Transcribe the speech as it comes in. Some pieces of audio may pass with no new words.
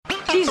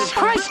Jesus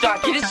Christ,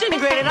 Doc, you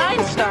disintegrated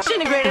Einstein.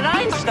 Disintegrated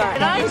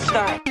Einstein.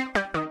 Einstein.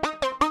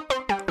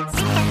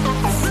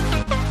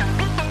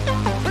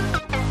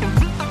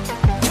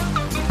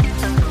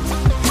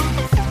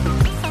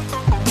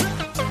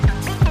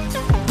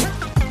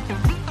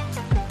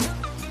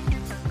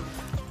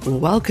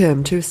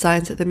 Welcome to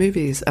Science at the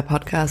Movies, a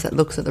podcast that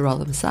looks at the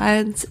role of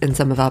science in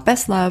some of our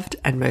best loved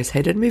and most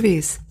hated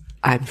movies.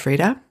 I'm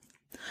Frida.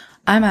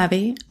 I'm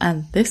Abby,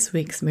 and this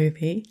week's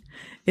movie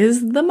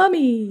is The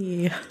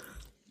Mummy.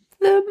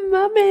 The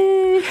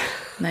Mummy.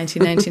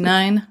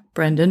 1999,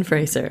 Brendan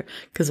Fraser.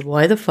 Because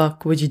why the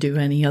fuck would you do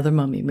any other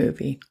Mummy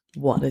movie?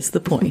 What is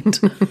the point?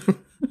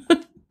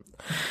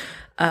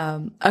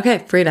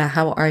 Okay, Frida,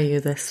 how are you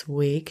this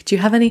week? Do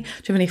you have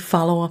any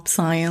follow-up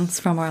science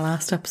from our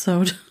last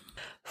episode?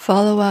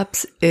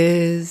 Follow-ups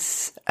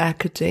is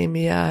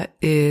academia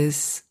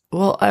is,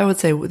 well, I would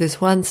say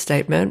there's one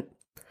statement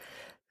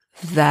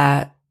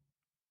that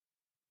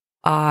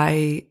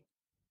I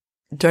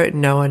don't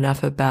know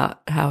enough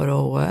about how it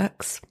all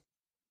works.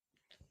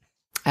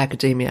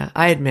 Academia.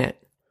 I admit,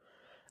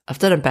 I've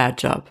done a bad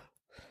job.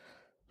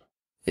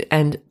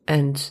 And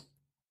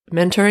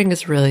mentoring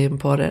is really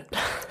important.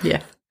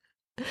 Yeah.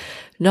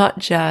 Not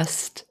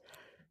just,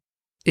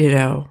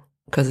 because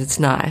it's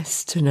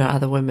nice to know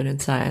other women in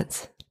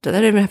science. They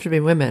don't even have to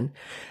be women,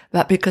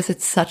 but because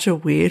it's such a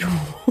weird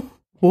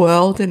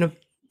world in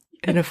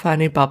a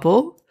funny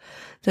bubble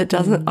that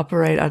doesn't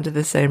operate under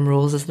the same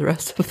rules as the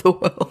rest of the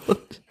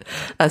world.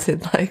 As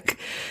in, like,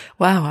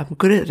 wow, I'm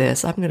good at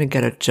this. I'm going to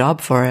get a job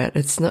for it.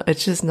 It's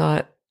just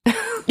not.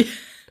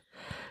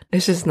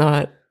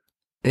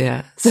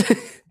 Yeah.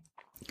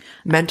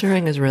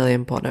 Mentoring is really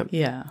important.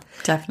 Yeah,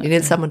 definitely. You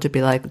need someone to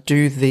be like,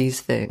 do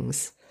these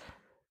things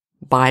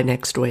by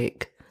next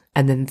week,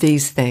 and then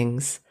these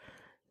things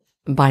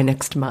by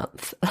next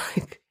month.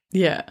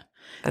 Yeah.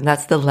 And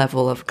that's the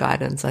level of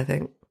guidance, I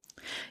think.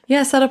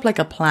 Yeah, set up like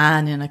a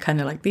plan and a kind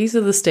of like, these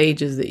are the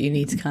stages that you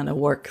need to kind of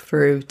work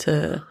through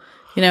to,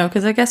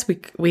 because I guess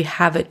we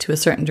have it to a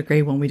certain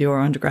degree when we do our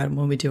undergrad and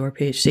when we do our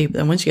PhD. But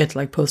then once you get to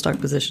like postdoc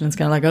position, it's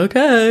kind of like,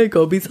 okay,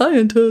 go be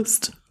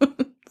scientist.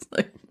 It's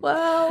like,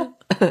 well.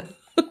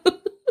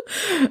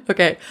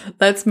 Okay,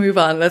 let's move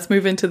on. Let's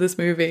move into this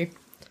movie.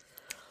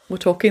 We're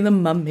talking The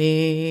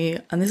Mummy.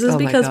 And this is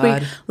because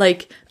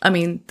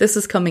this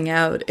is coming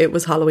out. It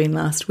was Halloween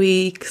last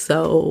week.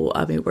 So,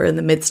 we're in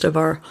the midst of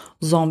our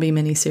zombie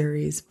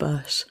miniseries,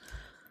 but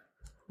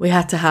I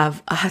had to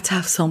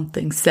have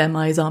something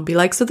semi-zombie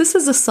like. So this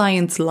is a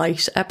science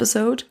light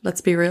episode.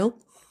 Let's be real.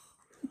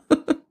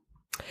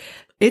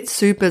 It's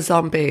super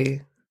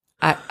zombie.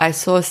 I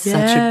saw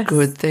such a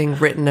good thing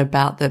written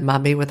about The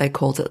Mummy where they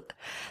called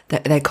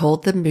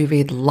the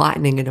movie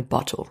lightning in a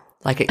bottle.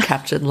 Like it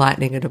captured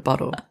lightning in a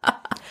bottle.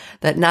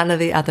 That none of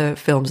the other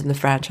films in the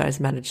franchise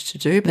managed to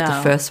do, but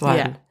the first one.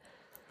 Yeah.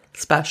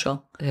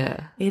 Special.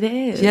 Yeah. It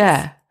is.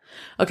 Yeah.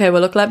 Okay,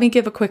 well, look, let me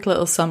give a quick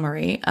little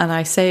summary. And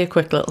I say a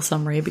quick little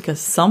summary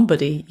because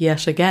somebody,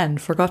 yet again,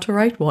 forgot to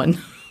write one.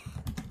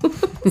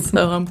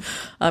 So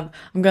I'm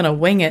going to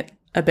wing it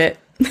a bit.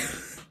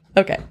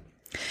 Okay.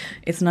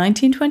 It's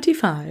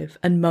 1925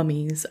 and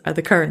mummies are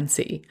the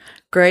currency.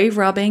 Grave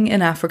robbing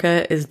in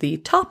Africa is the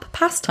top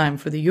pastime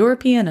for the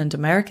European and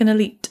American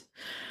elite.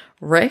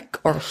 Rick,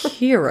 or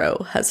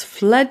Hero, has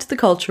fled the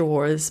culture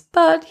wars,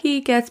 but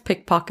he gets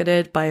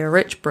pickpocketed by a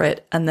rich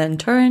Brit and then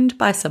turned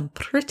by some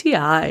pretty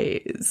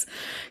eyes,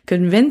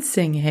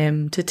 convincing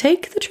him to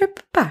take the trip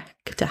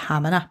back to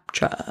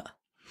Hamunaptra.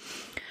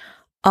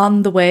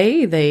 On the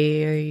way,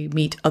 they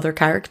meet other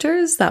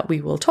characters that we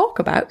will talk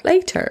about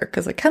later,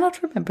 because I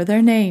cannot remember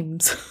their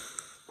names.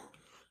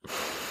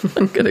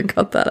 I'm going to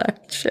cut that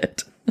out.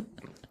 Shit.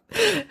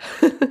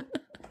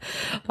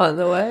 On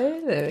the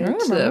way,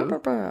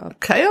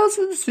 chaos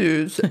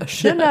ensues,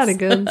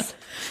 shenanigans.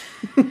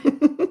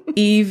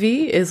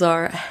 Evie is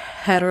our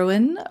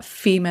heroine,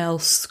 female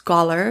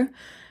scholar,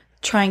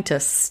 trying to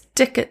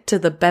stick it to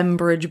the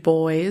Bembridge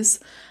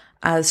boys,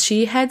 as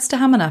she heads to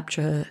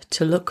Hamunaptra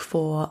to look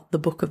for the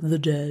Book of the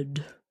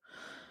Dead.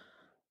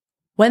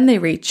 When they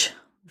reach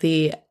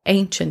the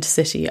ancient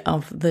city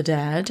of the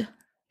dead,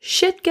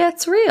 shit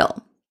gets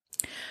real.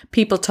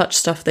 People touch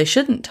stuff they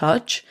shouldn't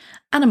touch,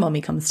 and a mummy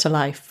comes to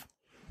life.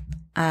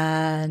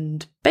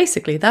 And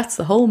basically, that's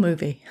the whole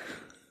movie.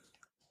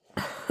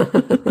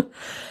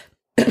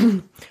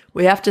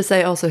 We have to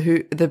say also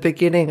the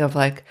beginning of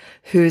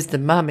who's the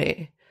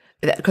mummy.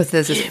 Because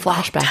there's this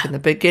flashback in the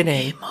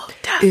beginning.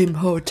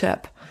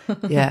 Imhotep.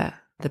 Yeah.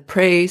 The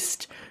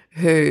priest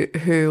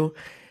who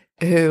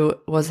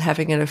was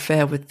having an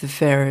affair with the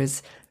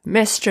pharaoh's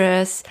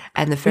mistress,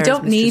 and the pharaoh's We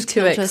don't mistress need to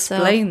killed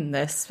herself. explain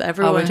this.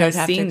 Everyone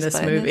has seen this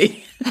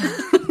movie.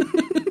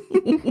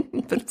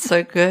 But it's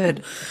so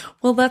good.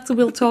 Well,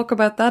 we'll talk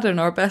about that in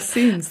our best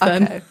scenes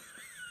then.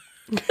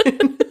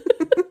 Okay.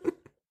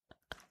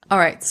 All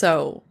right,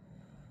 so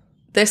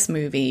this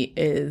movie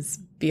is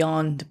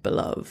beyond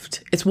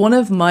beloved. It's one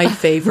of my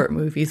favorite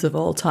movies of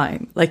all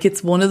time. Like,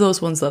 it's one of those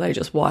ones that I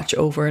just watch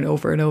over and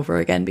over and over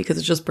again because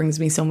it just brings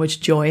me so much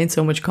joy and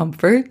so much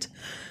comfort.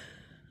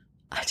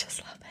 I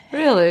just love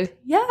Really?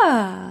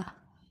 Yeah.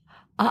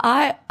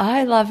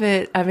 I love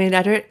it. I mean,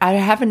 I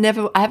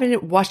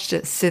haven't watched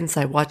it since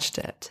I watched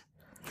it.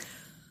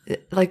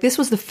 Like, this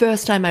was the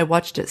first time I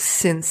watched it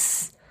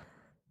since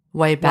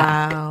way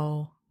back.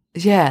 Wow.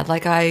 Yeah,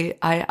 like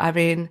I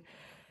mean,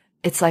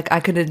 it's like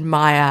I could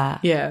admire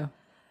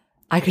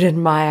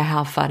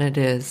how fun it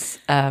is.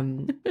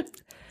 But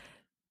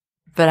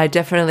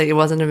it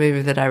wasn't a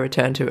movie that I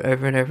returned to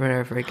over and over and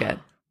over again.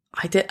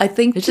 I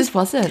think It just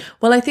wasn't.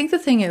 Well, I think the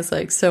thing is,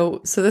 like,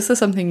 so this is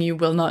something you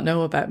will not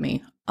know about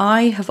me.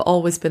 I have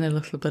always been a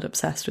little bit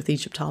obsessed with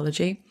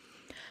Egyptology.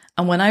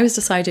 And when I was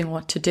deciding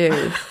what to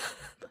do,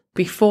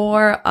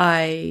 before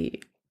I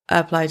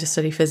applied to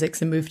study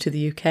physics and moved to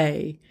the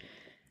UK,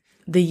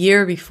 the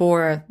year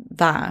before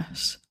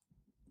that,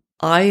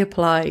 I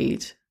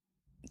applied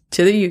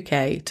to the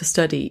UK to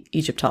study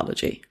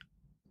Egyptology.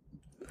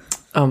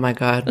 Oh my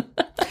God.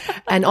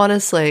 And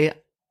honestly,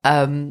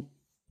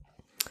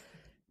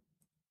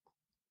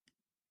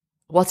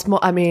 what's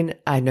more, I mean,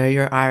 I know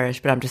you're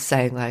Irish, but I'm just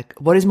saying, like,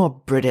 what is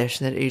more British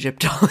than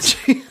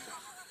Egyptology?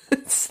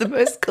 It's the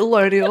most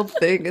colonial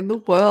thing in the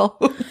world.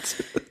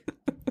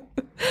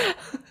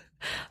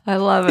 I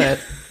love it.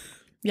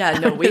 Yeah,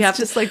 no, we It's have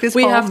just like this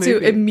we whole have to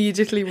movie.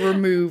 immediately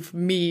remove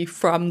me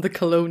from the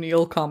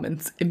colonial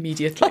comments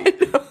immediately.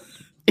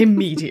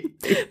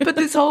 Immediately. But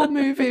this whole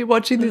movie,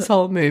 watching this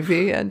whole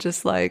movie, and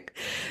just like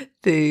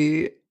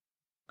I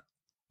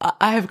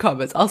have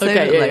comments. I'll save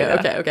it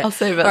later. Okay. I'll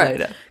save it All right.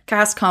 later.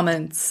 Cast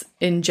comments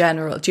in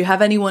general. Do you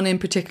have anyone in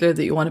particular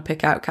that you want to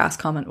pick out cast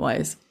comment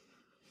wise?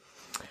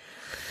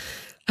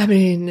 I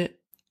mean,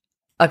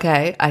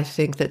 okay, I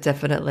think that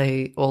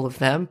definitely all of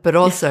them, but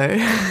also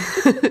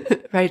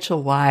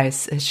Rachel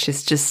Weisz,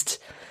 she's just,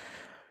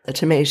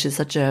 to me, she's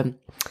such a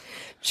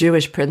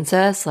Jewish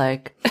princess.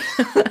 Like,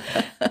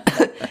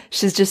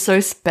 she's just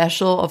so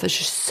special.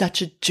 She's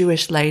such a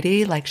Jewish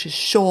lady. Like, she's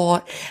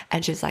short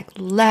and she's like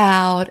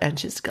loud and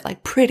she's got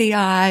like pretty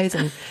eyes.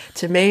 And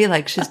to me,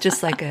 like, she's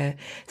just like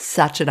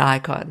such an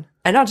icon.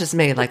 And not just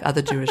me, like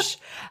other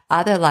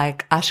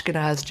like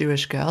Ashkenaz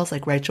Jewish girls.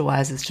 Like, Rachel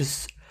Weisz is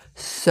just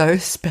so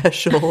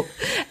special.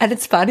 And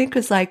it's funny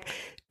because, like,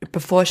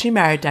 before she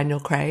married Daniel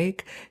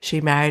Craig,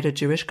 she married a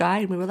Jewish guy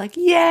and we were like,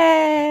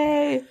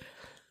 yay!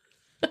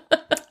 And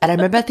I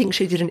remember, I think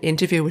she did an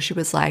interview where she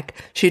was like,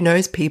 she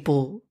knows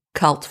people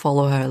cult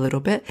follow her a little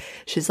bit.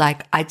 She's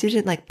like, I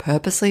didn't like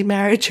purposely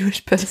marry a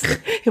Jewish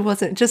person. It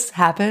wasn't, it just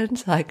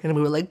happened. Like, and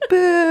we were like,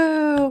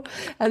 boo.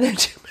 And then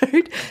she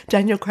married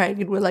Daniel Craig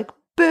and we're like,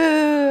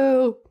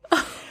 boo.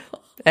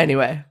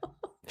 Anyway,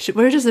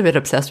 we're just a bit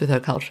obsessed with her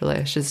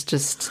culturally. She's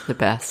just the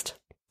best.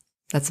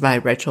 That's my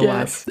Rachel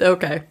Weisz.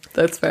 Okay,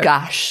 that's fair.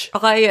 Gosh.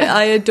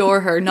 I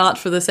adore her, not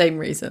for the same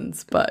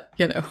reasons, but,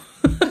 you know.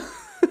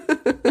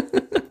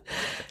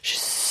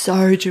 She's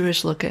so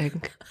Jewish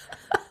looking.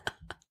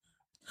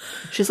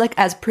 She's like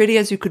as pretty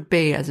as you could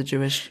be as a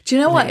Jewish. Do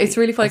you know what? lady. It's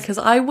really funny because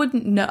I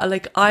wouldn't know,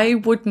 like, I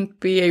wouldn't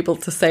be able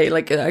to say,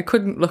 like, I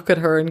couldn't look at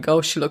her and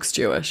go, she looks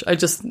Jewish. I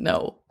just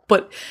know.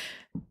 But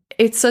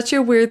it's such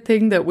a weird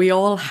thing that we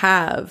all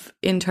have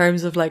in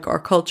terms of like our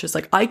cultures.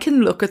 Like, I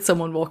can look at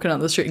someone walking on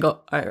the street and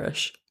go,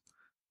 Irish.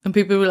 And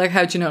people will be like,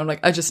 how'd you know? I'm like,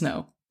 I just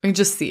know. I can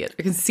just see it.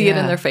 I can see it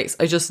in their face.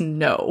 I just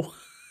know.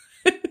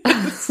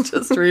 It's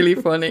just really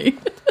funny.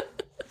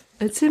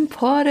 It's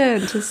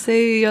important to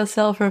see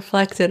yourself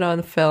reflected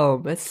on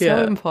film. It's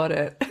so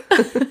important.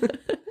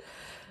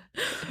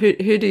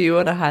 Who do you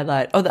want to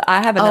highlight?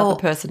 I have another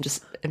person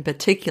just in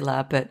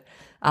particular, but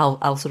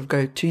I'll sort of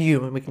go to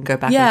you and we can go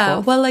back and forth. Yeah,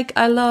 well, like,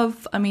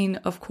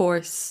 of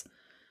course,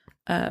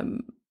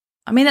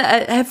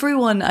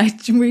 everyone, I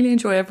really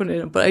enjoy everyone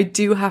in it, but I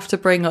do have to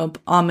bring up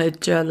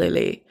Ahmed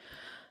Jalili,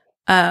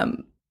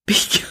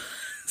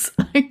 because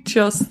I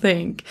just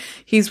think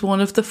he's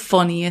one of the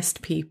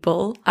funniest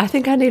people. I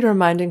think I need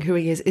reminding who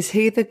he is. Is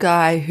he the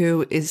guy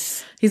who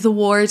is... He's the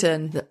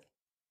warden.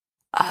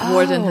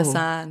 Warden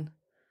Hassan.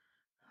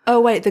 Oh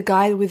wait, the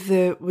guy with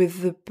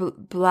the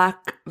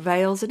black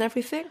veils and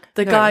everything.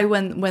 The guy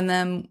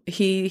when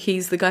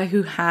he's the guy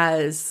who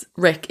has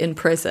Rick in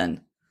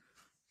prison.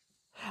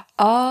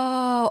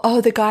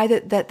 Oh, the guy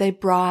that they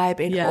bribe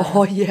in. Yeah.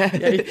 Oh yeah,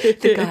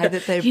 the guy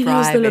that they bribe. He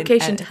knows the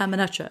location to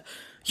Hamanacha.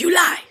 You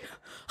lie.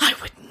 I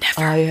would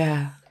never. Oh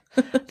yeah,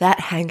 that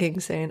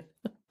hanging scene.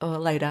 Oh,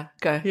 later,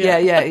 go.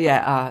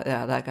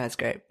 Yeah. That guy's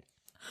great.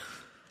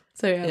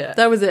 So yeah,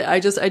 that was it.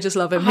 I just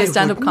love him. His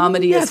stand-up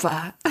comedy is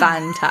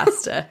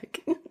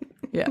fantastic.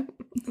 Yeah.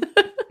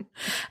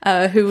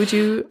 Who would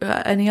you?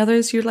 Any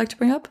others you'd like to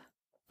bring up?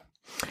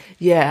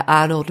 Yeah,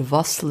 Arnold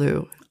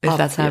Vosloo, if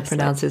that's how I Obviously.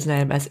 pronounce his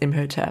name, as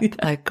Imhotep. Yeah.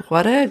 Like,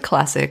 what a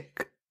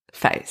classic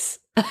face.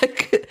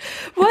 Like,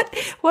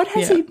 what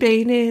has he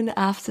been in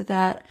after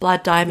that?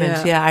 Blood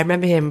Diamond. Yeah, I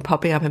remember him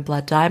popping up in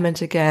Blood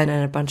Diamond again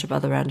and a bunch of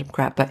other random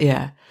crap. But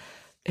yeah,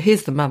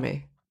 he's the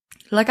mummy.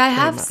 Like, I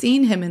have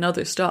seen him in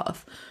other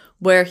stuff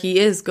where he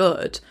is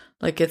good.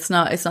 Like, it's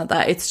not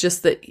that. It's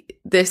just that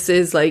this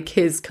is like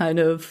his kind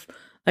of,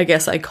 I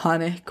guess,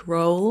 iconic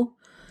role.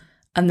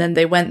 And then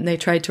they went and they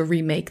tried to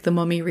remake The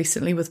Mummy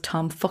recently with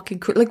Tom fucking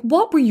Cruise. Like,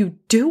 what were you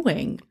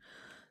doing?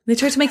 They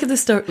tried to make it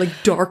this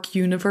dark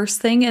universe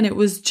thing, and it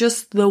was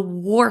just the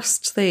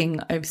worst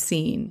thing I've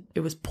seen.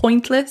 It was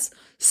pointless,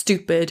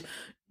 stupid.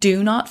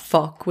 Do not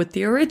fuck with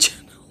the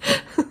original.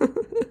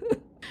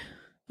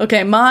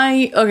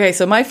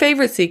 So my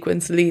favorite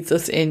sequence leads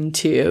us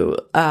into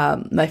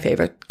my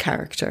favorite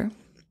character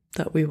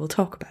that we will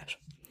talk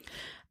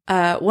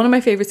about. One of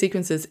my favorite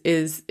sequences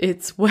is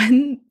it's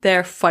when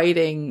they're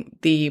fighting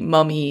the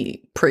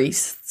mummy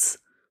priests,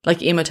 like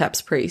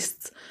Imhotep's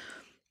priests,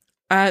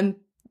 and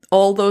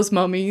all those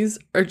mummies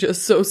are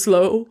just so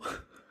slow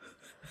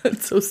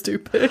and so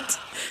stupid.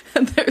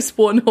 And there's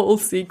one whole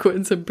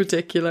sequence in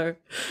particular,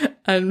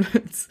 and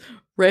it's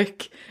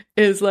Rick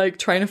is like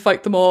trying to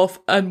fight them off,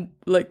 and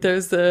like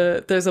there's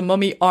a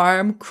mummy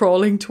arm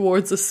crawling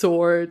towards a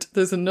sword.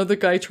 There's another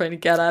guy trying to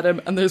get at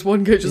him, and there's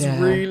one guy just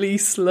really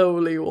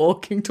slowly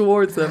walking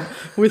towards them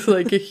with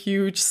like a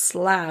huge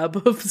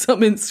slab of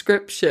some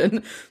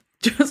inscription,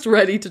 just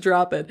ready to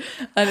drop it.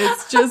 And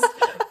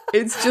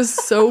it's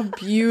just so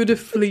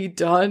beautifully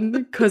done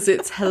because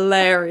it's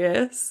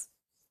hilarious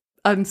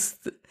and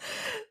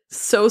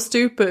so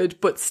stupid,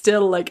 but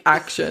still like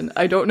action.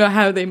 I don't know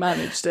how they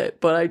managed it,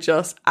 but I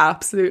just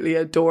absolutely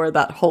adore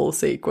that whole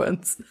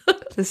sequence.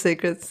 The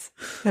sequence,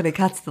 and he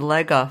cuts the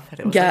leg off, and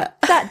it was like,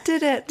 that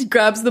did it. He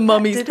grabs the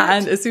mummy's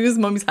hand. As soon as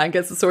the mummy's hand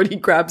gets the sword, he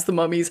grabs the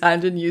mummy's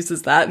hand and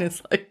uses that, and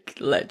it's like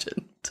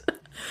legend.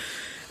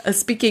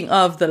 Speaking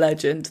of the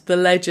legend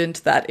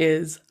that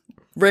is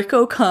Rick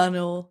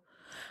O'Connell,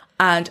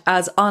 and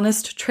as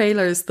honest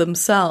trailers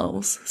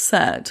themselves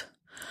said,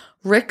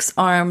 Rick's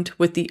armed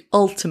with the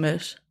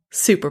ultimate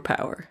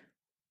superpower,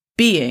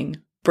 being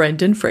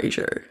Brendan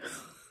Fraser.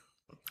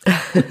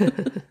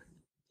 Oh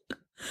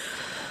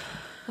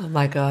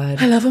my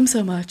God. I love him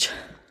so much.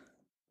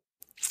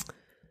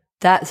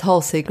 That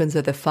whole sequence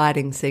of the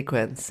fighting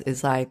sequence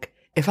is like,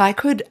 if I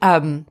could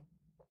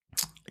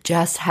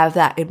just have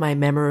that in my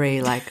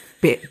memory, like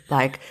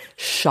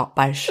shot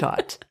by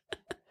shot,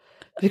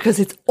 because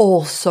it's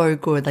all so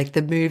good, like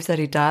the moves that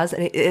he does.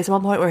 And there's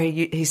one point where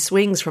he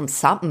swings from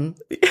something,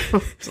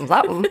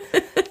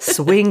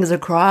 swings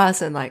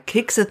across and like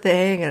kicks a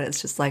thing, and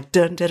it's just like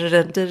dun dun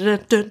dun dun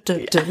dun dun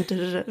dun dun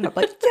dun. And I'm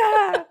like,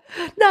 yeah,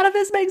 none of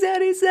this makes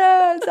any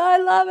sense. I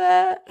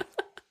love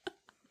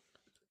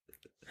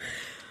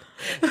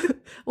it.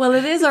 Well,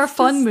 it is our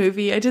fun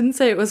movie. I didn't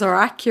say it was our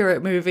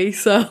accurate movie,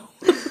 so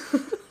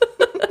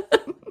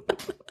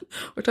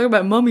we're talking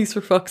about mummies for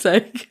fuck's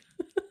sake.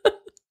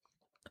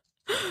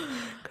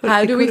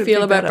 How do we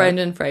feel about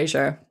Brendan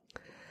Fraser?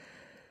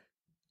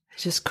 It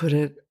just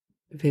couldn't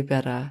be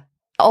better.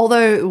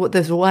 Although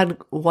there's one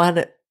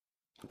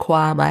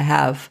qualm I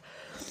have.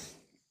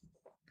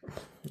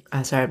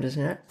 Sorry, I'm just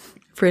in it.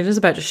 Frida's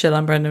about to shit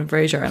on Brendan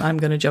Fraser, and I'm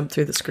going to jump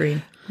through the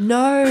screen.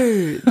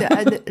 No.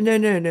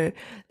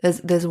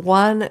 There's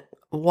one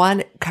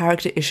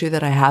character issue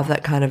that I have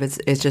that kind of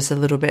is just a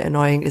little bit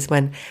annoying, is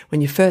when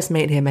you first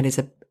meet him and he's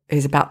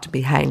about to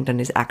be hanged and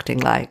he's acting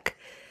like,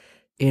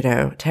 you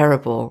know,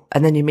 terrible.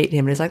 And then you meet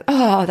him and he's like,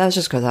 oh, that was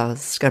just because I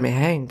was going to be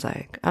hanged.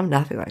 Like, I'm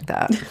nothing like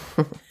that.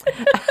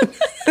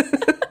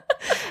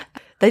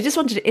 They just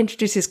wanted to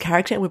introduce his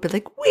character and we'd be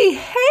like, we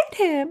hate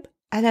him.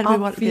 And then we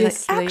want to be like,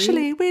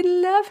 actually, we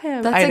love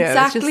him. That's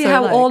exactly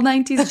how all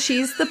 90s,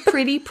 she's the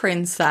pretty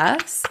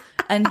princess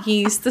and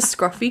he's the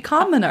scruffy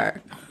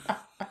commoner.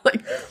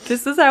 Like,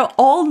 this is how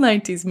all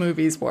 90s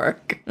movies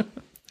work.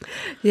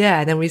 Yeah,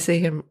 and then we see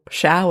him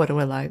showered and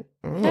we're like,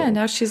 yeah,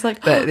 now she's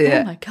like,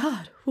 oh my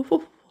God.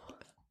 Ooh.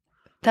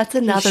 That's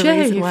another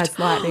reason why it's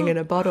lightning in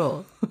a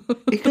bottle.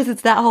 Because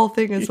it's that whole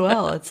thing as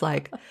well. It's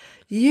like,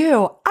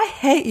 I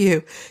hate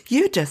you.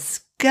 You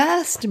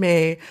disgust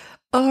me.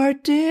 Or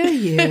do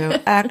you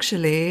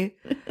actually?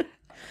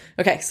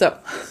 Okay, so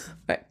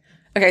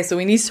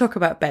we need to talk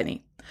about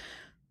Benny.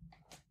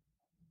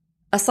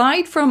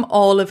 Aside from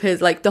all of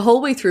his, like, the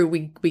whole way through,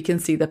 we can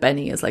see that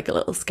Benny is like a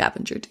little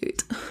scavenger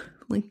dude.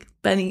 Like,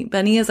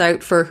 Benny is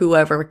out for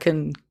whoever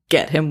can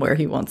get him where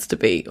he wants to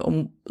be,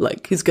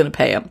 like, who's going to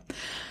pay him.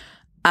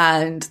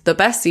 And the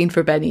best scene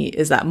for Benny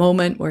is that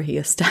moment where he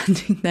is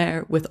standing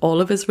there with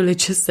all of his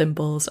religious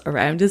symbols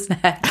around his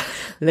neck,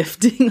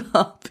 lifting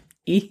up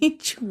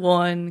each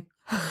one,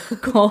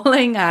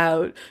 calling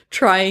out,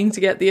 trying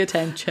to get the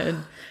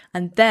attention.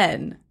 And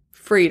then,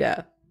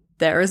 Frida,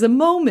 there is a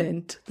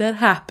moment that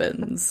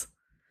happens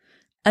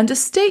and a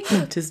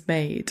statement is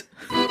made.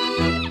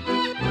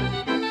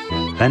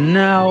 And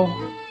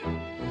now,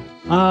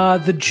 are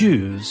the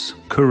Jews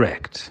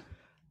correct?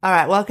 All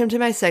right, welcome to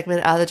my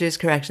segment, Are the Jews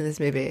Correct in this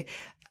movie?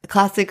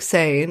 Classic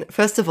saying.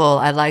 First of all,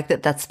 I like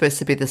that that's supposed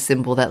to be the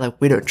symbol that, like,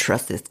 we don't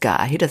trust this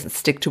guy. He doesn't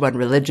stick to one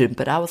religion.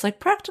 But I was like,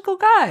 practical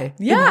guy.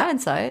 Yeah. In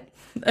hindsight.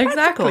 Exactly.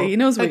 Practical. He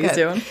knows what he's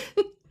doing.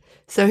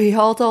 So he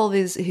holds all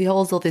these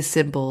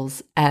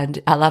symbols,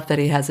 and I love that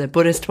he has a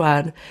Buddhist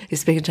one.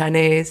 He's speaking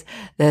Chinese.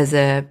 There's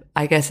I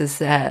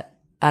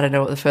don't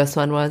know what the first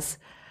one was.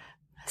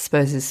 I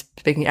suppose he's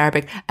speaking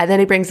Arabic. And then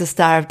he brings the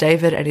Star of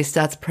David and he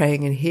starts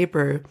praying in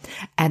Hebrew.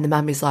 And the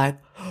mummy's like,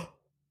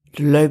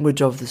 the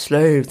language of the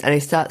slaves. And he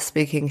starts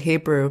speaking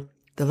Hebrew,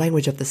 the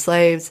language of the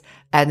slaves.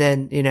 And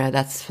then,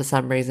 that's for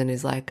some reason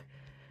he's like,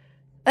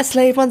 a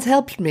slave once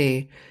helped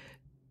me.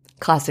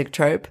 Classic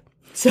trope.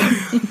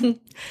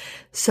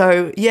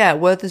 So yeah,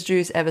 were the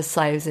Jews ever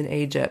slaves in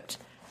Egypt?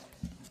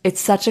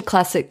 It's such a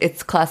classic.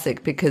 It's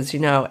classic because,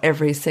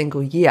 every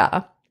single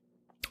year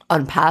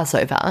on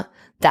Passover,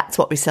 that's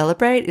what we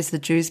celebrate, is the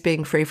Jews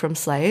being free from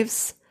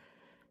slaves.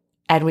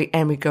 And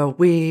we go,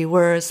 we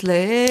were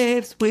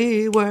slave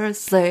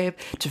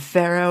to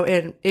Pharaoh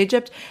in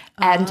Egypt.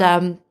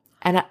 And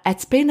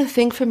it's been a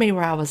thing for me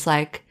where I was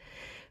like,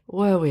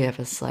 were we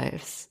ever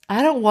slaves?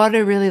 I don't want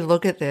to really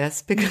look at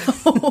this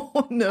because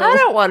No. I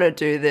don't want to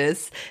do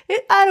this.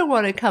 I don't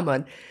want to, come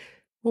on.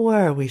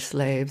 Were we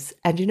slaves?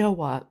 And you know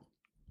what?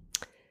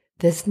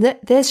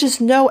 There's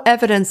just no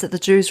evidence that the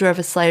Jews were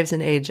ever slaves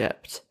in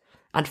Egypt,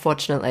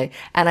 unfortunately.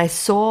 And I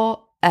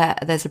saw,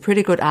 there's a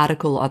pretty good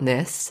article on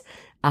this,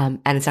 and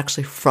it's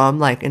actually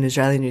from an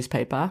Israeli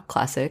newspaper,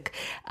 classic.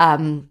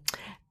 And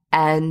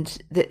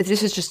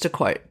this is just a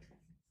quote.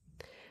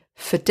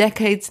 For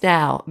decades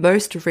now,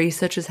 most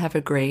researchers have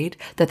agreed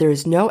that there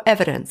is no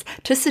evidence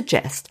to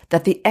suggest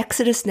that the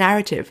Exodus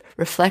narrative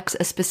reflects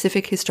a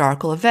specific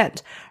historical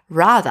event.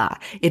 Rather,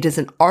 it is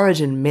an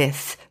origin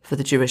myth for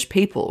the Jewish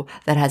people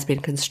that has been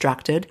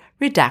constructed,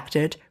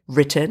 redacted,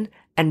 written,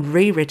 and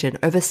rewritten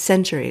over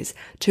centuries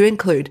to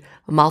include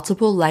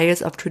multiple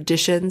layers of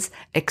traditions,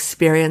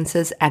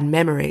 experiences, and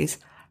memories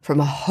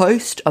from a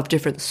host of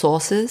different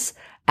sources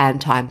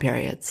and time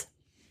periods.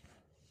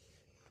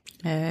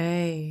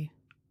 Hey.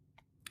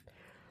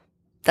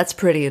 That's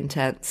pretty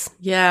intense.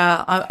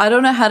 Yeah, I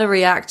don't know how to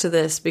react to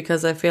this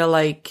because I feel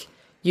like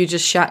you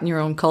just shat in your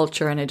own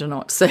culture and I don't know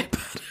what to say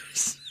about it.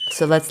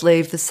 So let's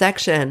leave the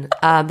section.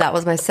 That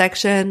was my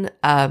section.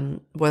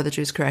 Were the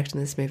Jews correct in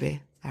this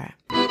movie? All right.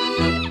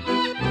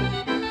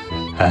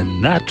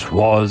 And that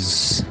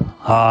was,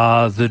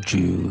 are the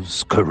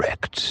Jews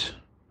correct?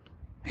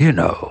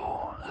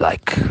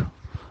 Like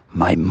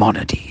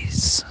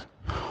Maimonides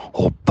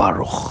or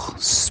Baruch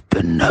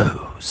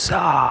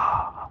Spinoza.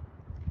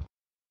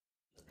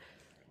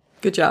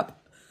 Good job.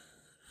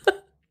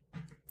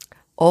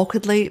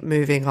 Awkwardly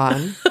moving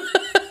on.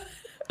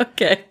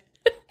 Okay.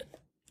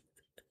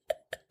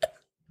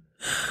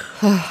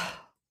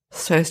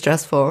 So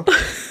stressful.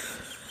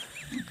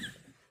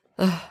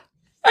 I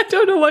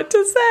don't know what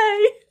to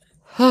say.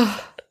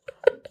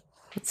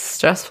 It's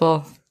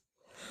stressful.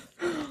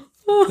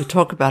 We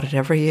talk about it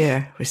every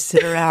year. We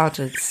sit around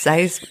and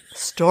say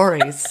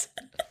stories.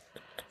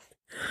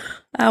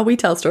 We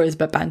tell stories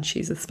about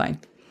banshees. It's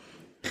fine.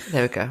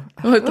 There we go.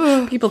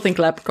 Look, people think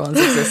leprechauns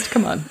exist.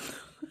 Come on.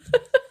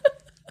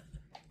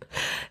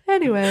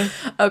 Anyway.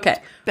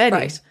 Okay. Benny.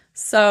 Right.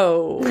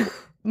 So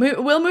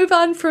we'll move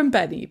on from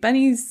Benny.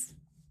 Benny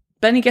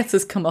gets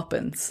his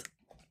comeuppance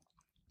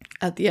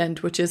at the end,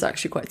 which is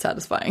actually quite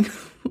satisfying.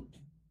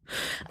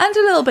 And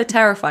a little bit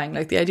terrifying,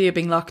 like the idea of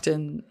being locked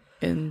in.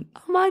 Oh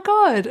my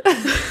God.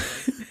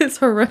 It's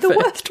horrific. The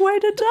worst way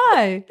to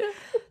die.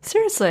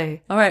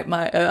 Seriously. All right,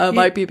 I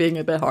might be being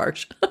a bit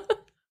harsh.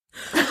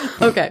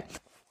 Okay.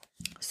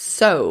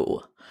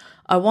 So,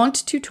 I want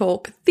to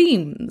talk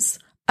themes.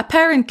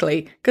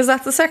 Apparently, because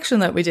that's the section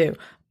that we do.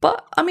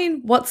 But,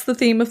 what's the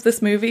theme of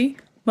this movie?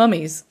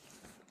 Mummies.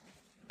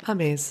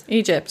 Mummies.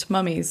 Egypt,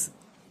 mummies.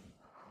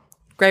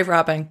 Grave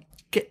robbing.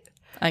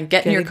 And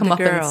getting your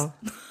comeuppance.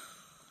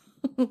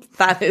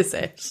 That is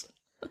it.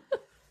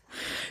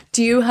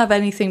 Do you have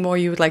anything more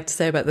you would like to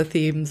say about the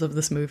themes of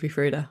this movie,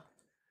 Frida?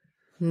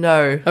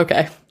 No.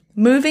 Okay.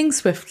 Moving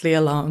swiftly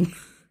along.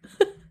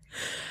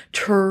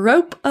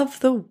 Trope of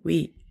the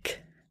week.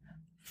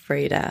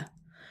 Frida,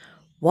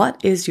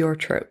 what is your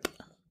trope?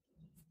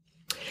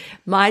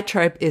 My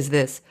trope is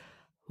this.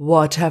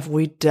 What have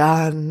we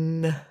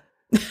done?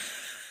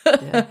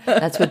 Yeah,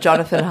 that's what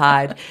Jonathan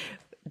Hyde,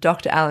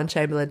 Dr. Alan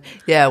Chamberlain.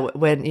 Yeah,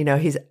 when,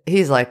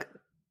 he's like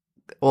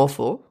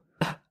awful.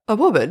 A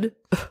woman?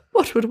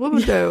 What would a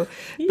woman do?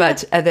 Yeah.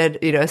 But, and then,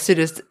 as soon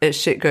as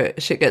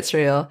shit gets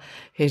real,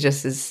 he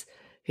just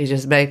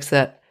makes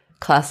that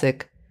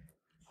classic,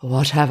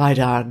 what have I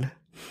done?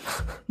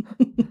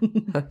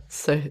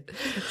 so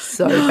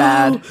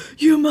bad.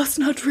 You must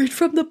not read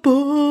from the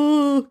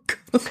book.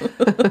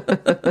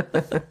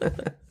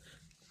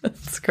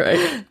 That's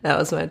great. That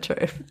was my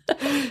trope.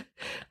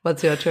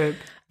 What's your trope?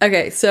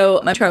 Okay,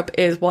 so my trope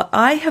is what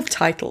I have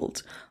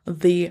titled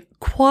the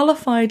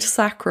qualified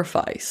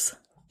sacrifice.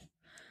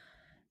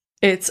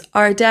 It's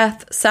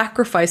Ardeth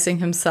sacrificing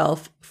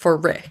himself for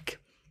Rick.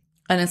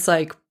 And it's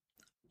like,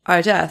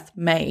 Ardeth,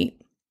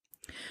 mate,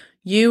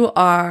 you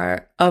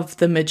are of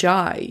the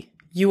Magi.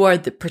 You are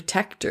the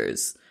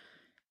protectors.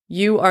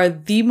 You are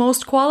the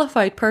most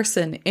qualified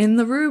person in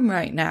the room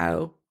right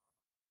now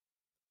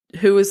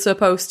who is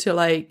supposed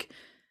to,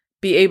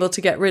 be able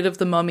to get rid of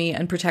the mummy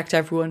and protect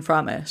everyone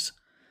from it.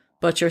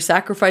 But you're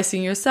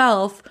sacrificing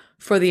yourself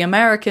for the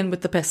American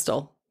with the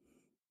pistol.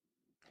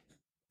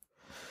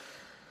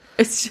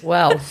 It's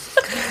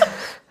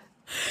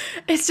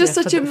It's just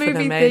Yeah, such for a the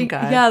movie main thing.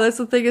 guy. Yeah, that's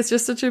the thing. It's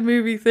just such a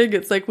movie thing.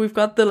 It's like we've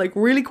got the like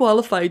really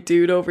qualified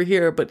dude over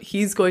here, but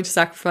he's going to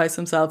sacrifice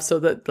himself so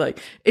that like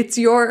it's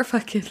your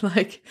fucking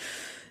like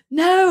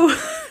no.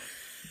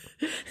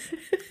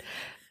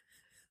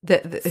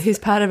 He's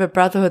part of a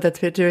brotherhood that's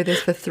been doing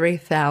this for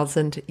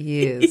 3,000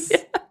 years.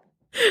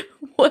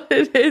 What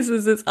it is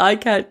it's I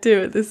can't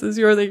do it. This is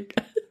your thing.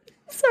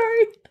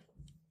 Sorry.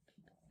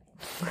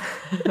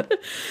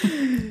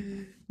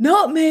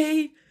 Not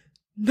me.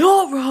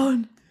 Not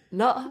Ron.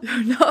 Not,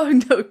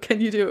 No.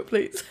 Can you do it,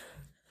 please?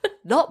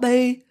 not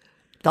me.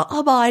 Not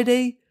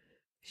Hermione.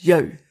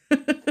 You.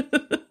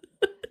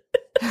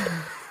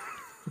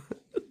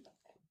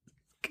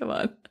 Come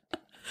on.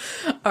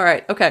 All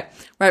right. Okay.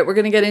 Right. We're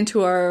going to get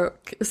into our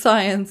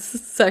science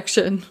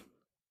section.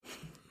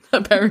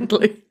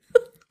 Apparently.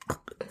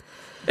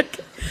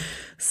 Okay.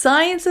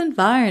 Science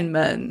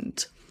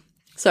environment.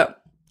 So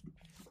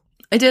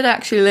I did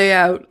actually lay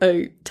out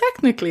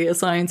technically a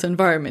science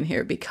environment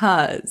here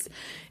because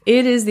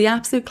it is the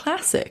absolute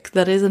classic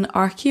that is an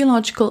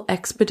archaeological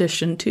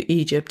expedition to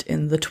Egypt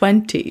in the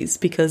 1920s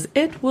because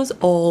it was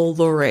all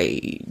the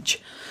rage.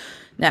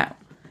 Now,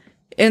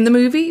 in the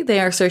movie, they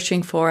are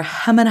searching for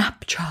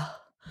Hamunaptra,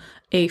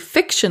 a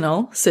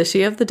fictional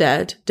city of the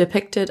dead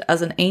depicted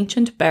as an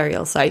ancient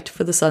burial site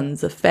for the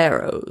sons of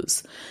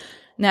pharaohs.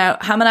 Now,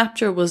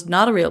 Hamunaptra was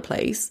not a real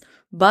place,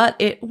 but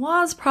it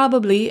was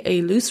probably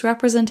a loose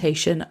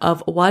representation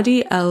of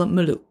Wadi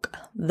el-Muluk,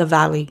 the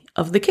Valley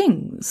of the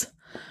Kings,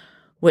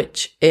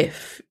 which,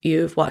 if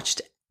you've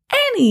watched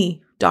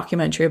any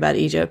documentary about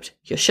Egypt,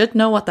 you should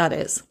know what that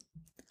is.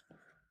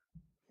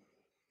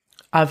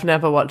 I've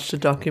never watched a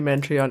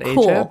documentary on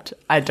Egypt.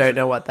 I don't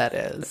know what that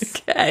is.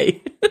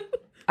 Okay.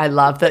 I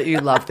love that you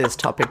love this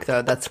topic,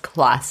 though. That's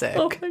classic.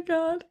 Oh my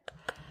God.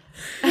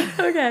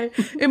 Okay.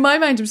 In my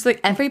mind, I'm just like,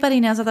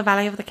 everybody knows what the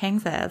Valley of the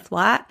Kings is.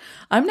 What?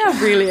 I'm now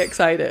really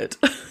excited.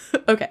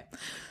 Okay.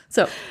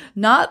 So,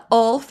 not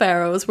all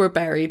pharaohs were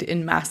buried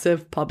in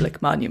massive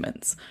public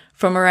monuments.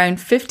 From around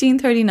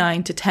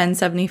 1539 to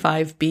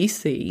 1075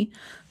 BC,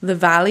 the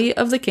Valley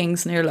of the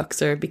Kings near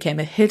Luxor became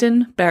a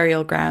hidden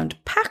burial ground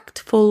packed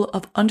full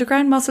of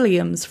underground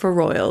mausoleums for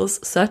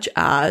royals such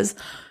as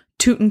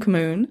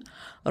Tutankhamun,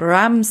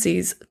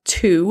 Ramses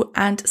II,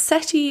 and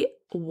Seti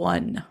I,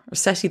 or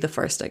Seti the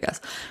First, I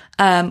guess,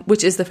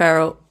 which is the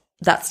pharaoh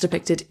that's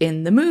depicted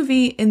in the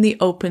movie in the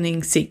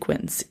opening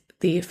sequence.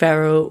 The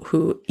pharaoh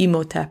who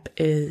Imhotep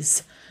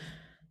is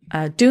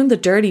doing the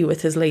dirty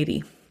with his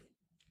lady.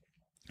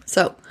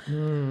 So,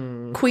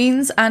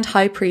 queens and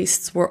high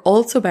priests were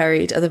also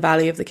buried at the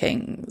Valley of the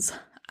Kings,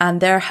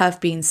 and there have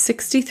been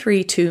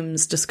 63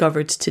 tombs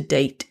discovered to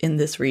date in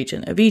this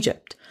region of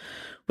Egypt,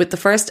 with the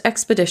first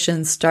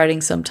expeditions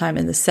starting sometime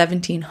in the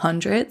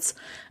 1700s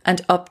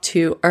and up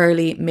to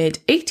early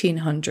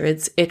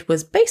mid-1800s, it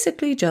was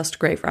basically just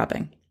grave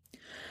robbing.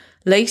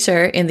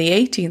 Later, in the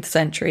 18th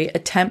century,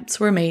 attempts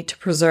were made to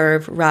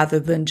preserve rather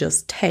than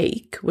just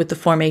take, with the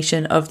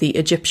formation of the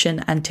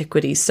Egyptian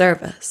Antiquities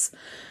Service.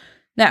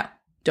 Now,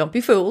 don't be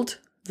fooled.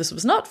 This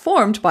was not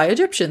formed by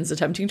Egyptians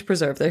attempting to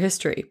preserve their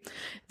history.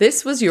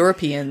 This was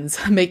Europeans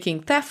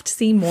making theft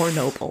seem more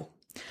noble.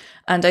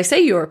 And I say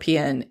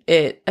European,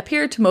 it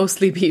appeared to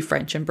mostly be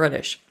French and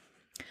British.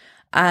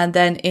 And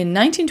then in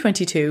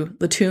 1922,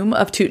 the tomb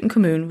of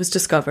Tutankhamun was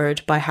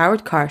discovered by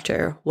Howard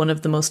Carter, one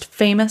of the most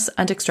famous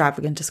and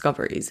extravagant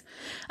discoveries.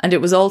 And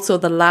it was also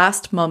the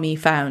last mummy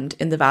found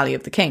in the Valley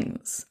of the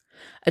Kings.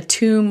 A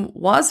tomb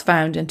was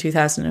found in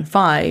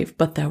 2005,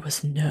 but there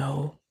was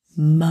no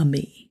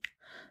mummy.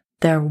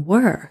 There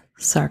were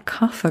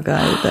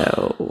sarcophagi,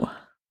 though.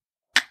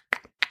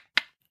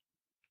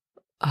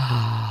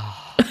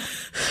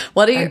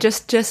 What are you?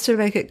 Just to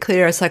make it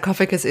clear, a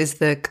sarcophagus is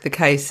the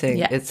casing.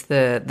 Yeah. It's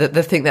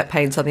the thing that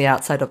paints on the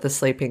outside of the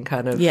sleeping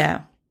kind of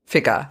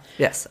figure.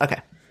 Yes.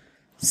 Okay.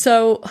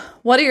 So,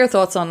 what are your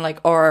thoughts on like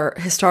our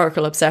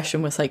historical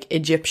obsession with like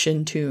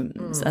Egyptian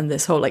tombs and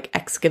this whole like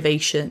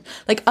excavation?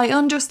 Like, I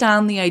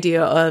understand the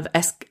idea of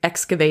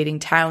excavating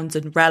towns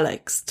and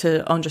relics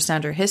to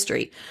understand our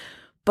history,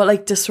 but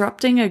like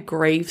disrupting a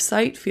grave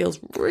site feels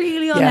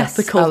really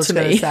unethical I was to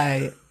gonna me.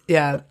 say,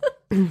 yeah.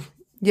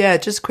 Yeah,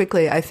 just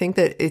quickly, I think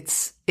that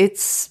it's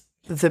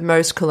the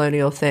most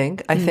colonial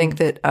thing. I think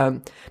that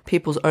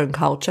people's own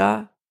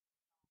culture,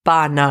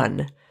 bar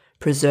none,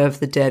 preserve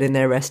the dead in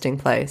their resting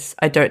place.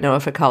 I don't know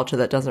of a culture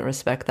that doesn't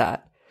respect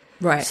that.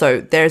 Right. So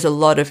there's a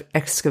lot of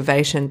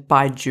excavation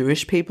by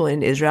Jewish people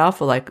in Israel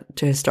for like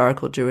to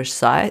historical Jewish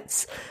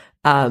sites.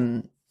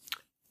 Dead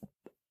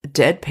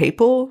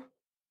people,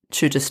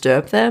 to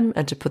disturb them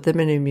and to put them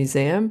in a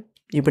museum.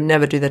 You would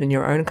never do that in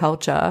your own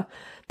culture.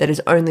 That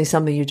is only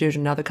something you do in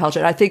another culture.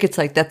 And I think it's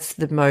like that's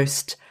the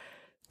most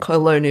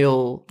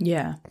colonial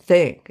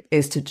thing,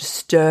 is to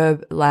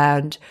disturb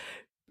land,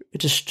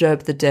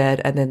 disturb the dead,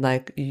 and then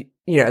like, you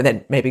know,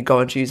 then maybe go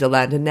on to use the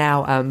land. And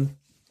now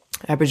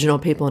Aboriginal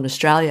people in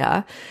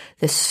Australia,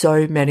 there's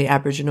so many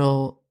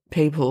Aboriginal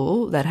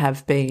people that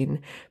have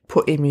been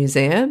put in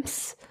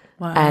museums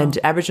Wow. And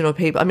Aboriginal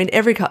people, I mean,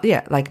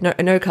 like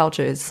no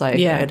culture is like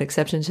an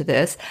exception to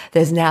this.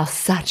 There's now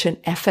such an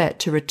effort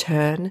to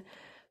return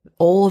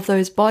all of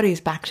those bodies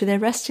back to their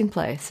resting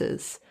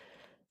places.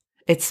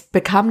 It's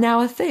become now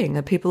a thing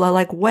that people are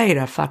like, wait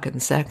a fucking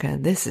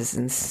second, this is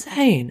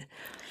insane.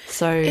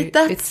 So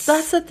that's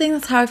the thing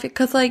that's how I feel,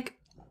 because like,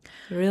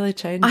 really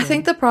changing. I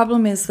think the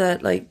problem is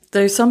that like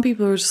there's some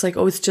people who are just like,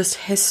 oh, it's just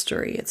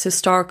history, it's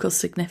historical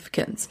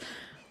significance.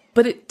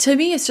 But to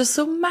me, it's just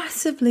so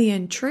massively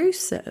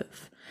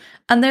intrusive.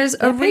 And there's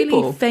a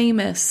really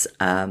famous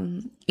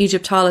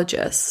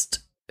Egyptologist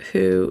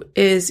who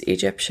is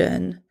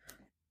Egyptian.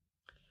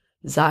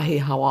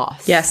 Zahi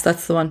Hawass. Yes,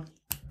 that's the one.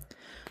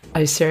 Are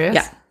you serious?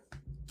 Yeah.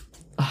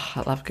 Oh,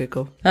 I love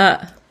Google.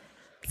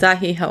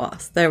 Zahi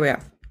Hawass. There we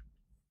are.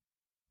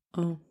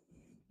 Oh,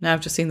 now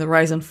I've just seen the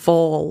rise and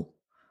fall.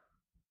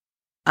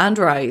 And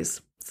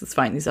rise. So let's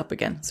find these up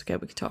again. It's okay,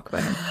 we can talk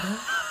about him.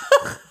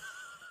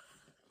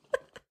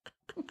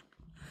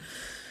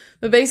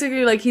 But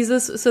basically, like,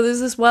 there's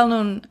this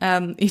well-known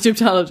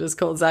Egyptologist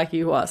called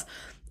Zahi Hawass.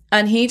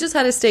 And he just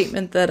had a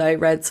statement that I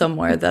read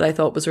somewhere that I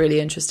thought was really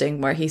interesting,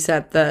 where he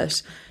said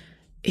that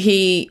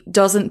he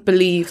doesn't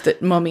believe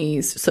that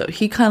mummies, so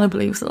he kind of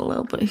believes it a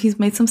little bit. He's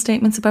made some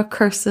statements about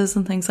curses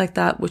and things like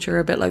that, which are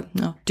a bit like,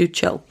 no, dude,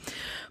 chill.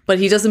 But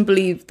he doesn't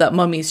believe that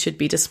mummies should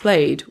be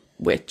displayed,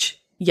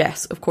 which,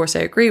 yes, of course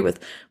I agree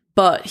with.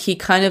 But he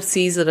kind of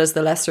sees it as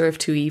the lesser of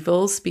two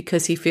evils,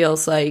 because he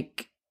feels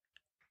like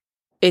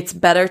it's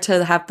better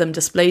to have them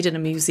displayed in a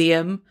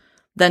museum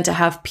than to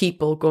have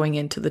people going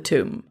into the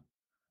tomb.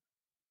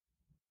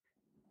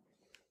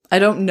 I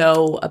don't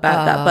know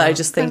about that, but I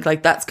just think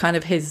like that's kind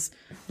of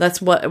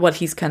that's what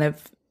he's kind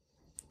of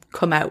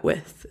come out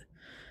with.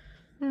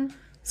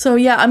 So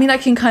yeah, I mean, I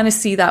can kind of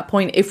see that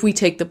point if we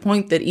take the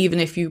point that even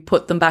if you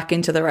put them back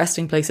into their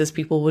resting places,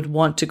 people would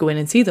want to go in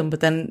and see them.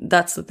 But then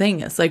that's the thing.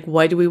 It's like,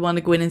 why do we want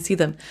to go in and see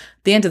them?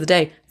 At the end of the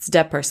day, it's a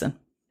dead person.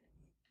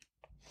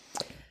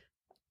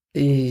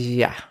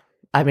 Yeah.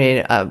 I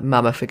mean,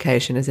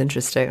 mummification is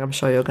interesting. I'm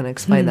sure you're going to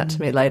explain that to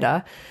me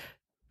later.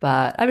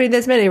 But, I mean,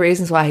 there's many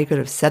reasons why he could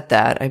have said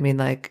that. I mean,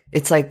 like,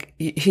 it's like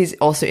he's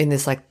also in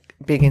this, like,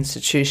 big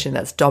institution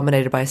that's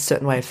dominated by a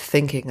certain way of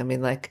thinking. I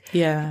mean, like,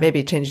 maybe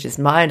he changed his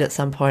mind at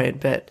some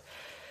point, but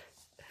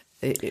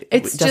it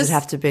doesn't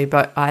have to be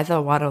but either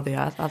one or the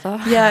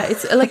other. Yeah,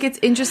 it's like, it's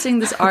interesting,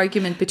 this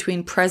argument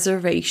between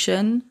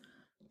preservation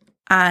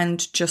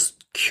and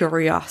just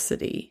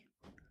curiosity.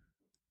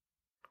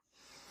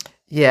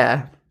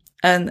 Yeah.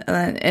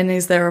 And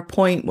is there a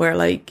point where,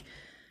 like,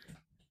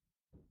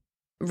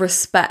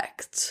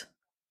 respect,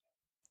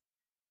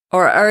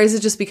 or is it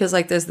just because,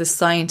 like, there's this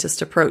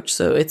scientist approach,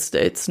 so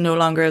it's no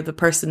longer the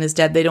person is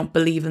dead, they don't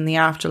believe in the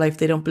afterlife,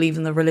 they don't believe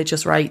in the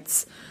religious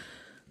rites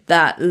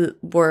that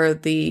were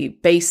the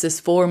basis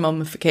for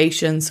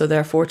mummification, so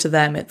therefore to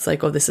them it's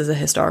like, oh, this is a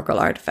historical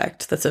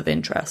artifact that's of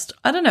interest.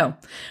 I don't know,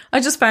 I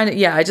just find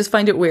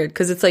it weird,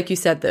 because it's like you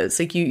said, though, it's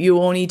like you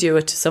only do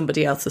it to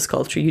somebody else's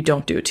culture, you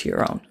don't do it to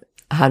your own.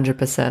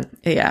 100%.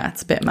 Yeah,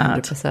 it's a bit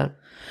mad. 100%.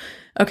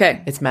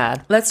 Okay. It's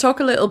mad. Let's talk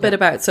a little bit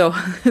about, so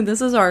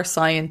this is our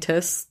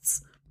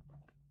scientists.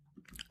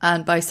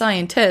 And by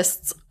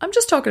scientists, I'm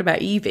just talking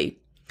about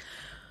Evie.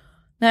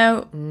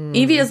 Now,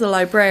 Evie is a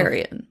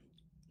librarian,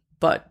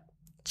 but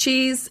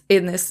she's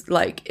in this,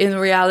 like, in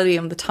reality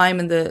of the time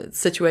and the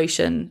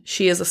situation,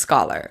 she is a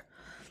scholar.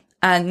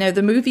 And now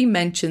the movie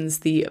mentions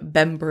the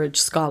Bembridge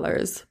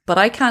Scholars, but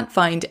I can't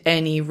find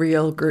any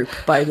real group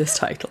by this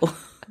title.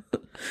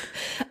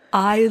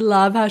 I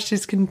love how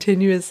she's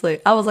continuously,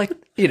 I was like,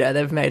 you know,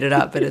 they've made it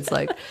up, but it's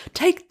like,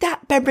 take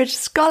that, Bembridge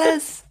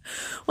Scholars.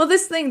 Well,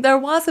 there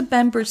was a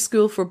Bembridge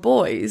School for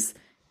Boys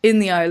in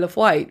the Isle of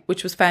Wight,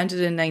 which was founded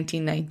in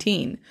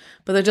 1919,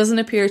 but there doesn't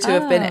appear to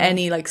have been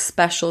any, like,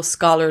 special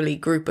scholarly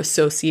group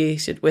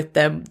associated with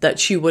them that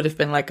she would have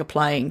been, like,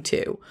 applying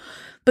to.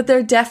 But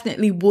there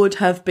definitely would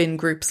have been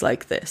groups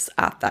like this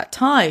at that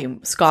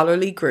time,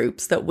 scholarly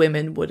groups that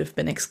women would have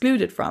been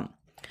excluded from.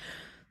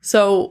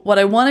 So what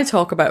I want to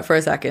talk about for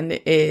a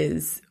second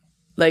is,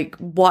 like,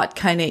 what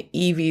kind of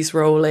Evie's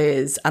role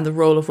is and the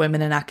role of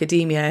women in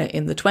academia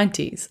in the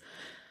 20s.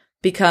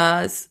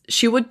 Because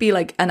she would be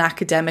like an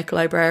academic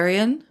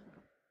librarian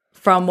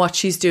from what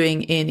she's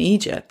doing in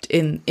Egypt,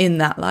 in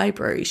that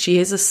library. She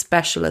is a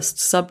specialist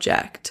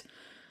subject.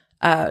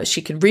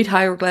 She can read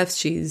hieroglyphs.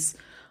 She's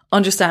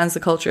understands the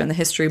culture and the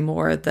history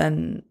more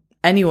than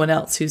anyone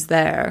else who's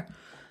there.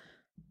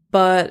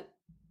 But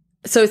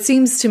so it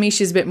seems to me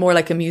she's a bit more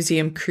like a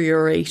museum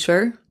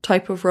curator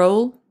type of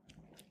role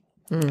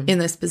in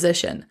this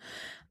position.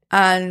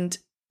 And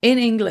in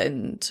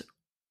England,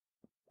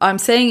 I'm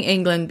saying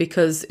England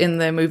because in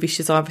the movie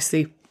she's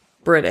obviously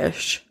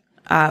British,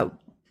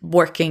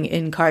 working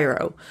in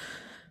Cairo.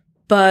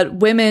 But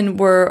women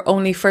were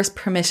only first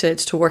permitted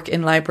to work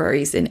in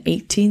libraries in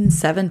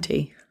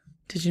 1870.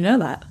 Did you know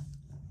that?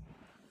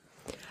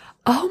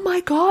 Oh my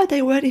God,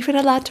 they weren't even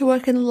allowed to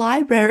work in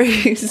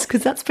libraries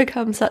because that's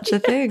become such a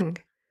thing.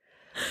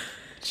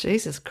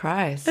 Jesus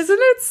Christ. Isn't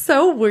it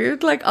so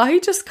weird? Like, I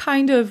just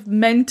kind of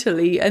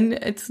mentally, and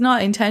it's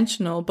not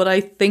intentional, but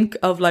I think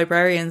of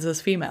librarians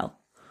as female.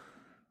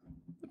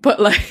 But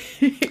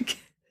like,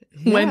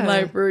 when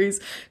libraries,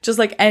 just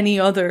like any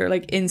other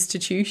like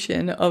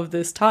institution of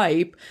this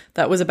type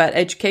that was about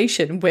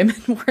education,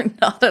 women were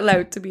not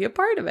allowed to be a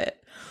part of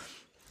it.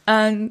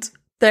 And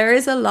there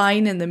is a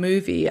line in the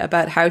movie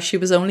about how she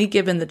was only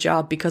given the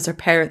job because her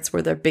parents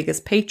were their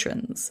biggest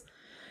patrons.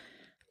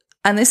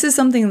 And this is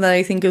something that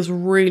I think is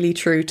really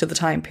true to the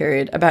time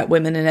period about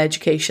women in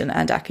education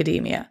and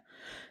academia.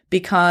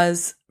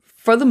 Because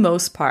for the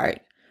most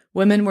part,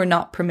 women were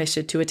not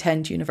permitted to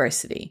attend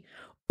university,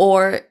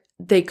 or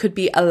they could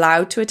be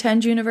allowed to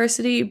attend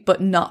university, but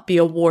not be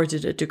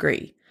awarded a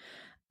degree.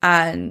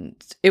 And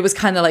it was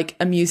kind of like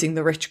amusing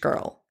the rich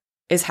girl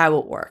is how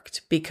it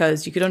worked,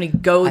 because you could only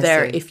go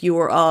there if you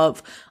were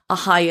of a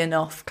high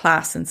enough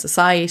class in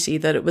society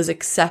that it was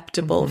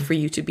acceptable for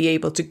you to be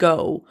able to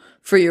go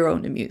for your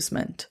own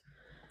amusement.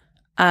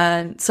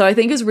 And so I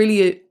think it's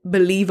really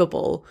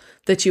believable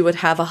that you would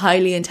have a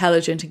highly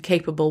intelligent and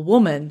capable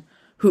woman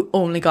who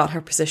only got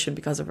her position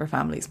because of her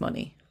family's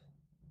money.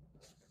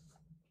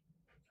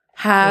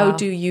 How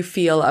do you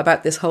feel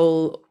about this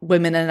whole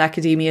women in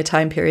academia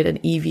time period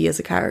and Evie as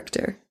a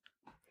character?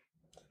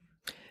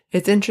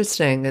 It's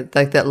interesting,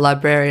 like that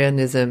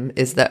librarianism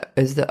is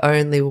the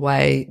only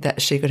way that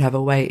she could have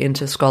a way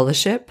into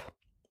scholarship.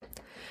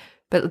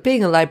 But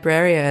being a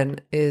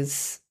librarian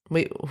is,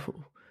 we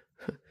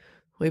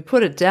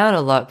put it down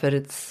a lot, but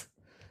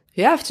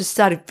you have to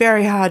study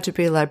very hard to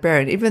be a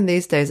librarian. Even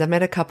these days, I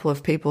met a couple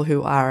of people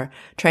who are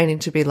training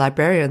to be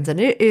librarians, and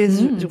it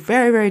is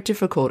very, very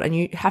difficult, and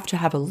you have to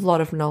have a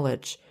lot of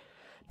knowledge.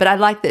 But I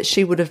like that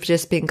she would have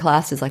just been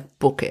classed as like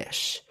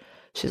bookish.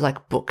 She's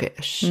like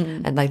bookish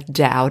and like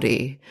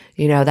dowdy,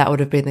 that would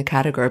have been the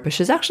category. But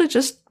she's actually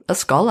just a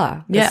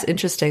scholar. Yeah. It's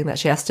interesting that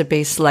she has to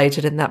be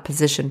slated in that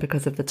position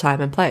because of the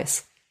time and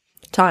place.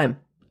 Time.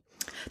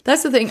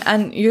 That's the thing.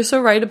 And you're so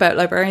right about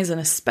librarians,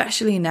 and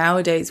especially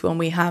nowadays when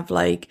we have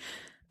like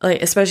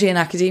especially in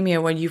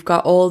academia, when you've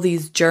got all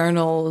these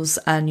journals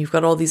and you've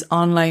got all these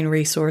online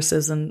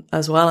resources and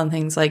as well, and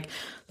things like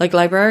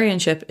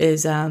librarianship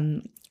is,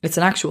 it's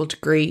an actual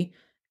degree.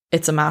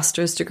 It's a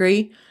master's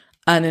degree.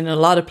 And in a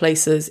lot of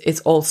places,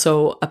 it's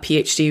also a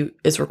PhD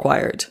is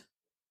required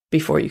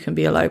before you can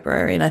be a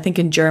librarian. I think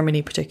in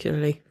Germany,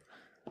 particularly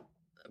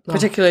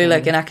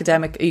like an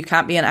academic, you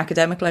can't be an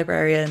academic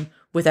librarian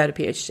without a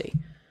PhD,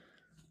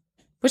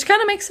 which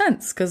kind of makes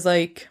sense. Because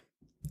like,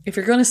 if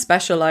you're going to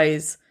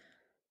specialize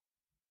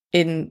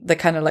in the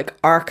kind of like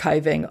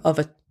archiving of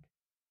a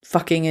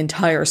fucking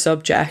entire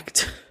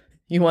subject,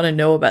 you want to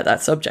know about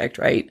that subject,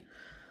 right?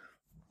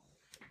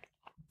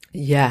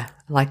 Yeah,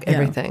 like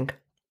everything. Yeah.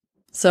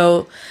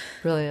 So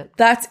brilliant.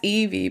 That's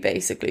Evie,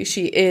 basically.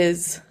 She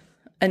is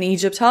an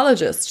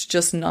Egyptologist,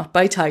 just not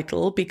by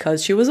title,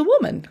 because she was a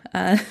woman.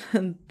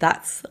 And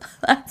that's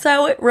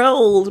how it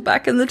rolled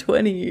back in the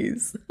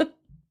 20s.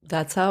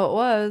 That's how it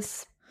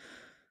was.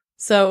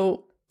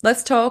 So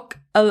let's talk.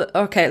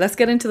 Okay, let's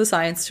get into the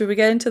science. Should we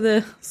get into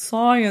the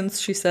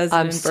science? She says.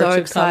 I'm so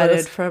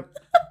excited.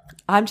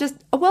 I'm just,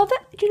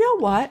 you know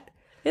what?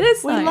 It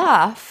is We science.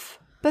 laugh,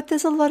 but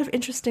there's a lot of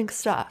interesting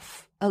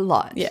stuff. A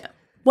lot. Yeah.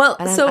 Well,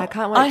 and so I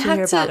can't wait to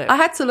hear about it. I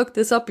had to look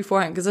this up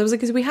beforehand because I was like,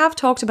 because we have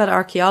talked about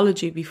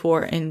archaeology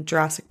before in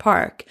Jurassic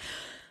Park,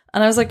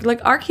 and I was like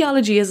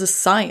archaeology is a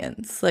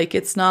science. Like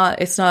it's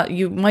not.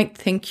 You might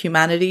think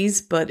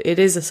humanities, but it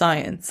is a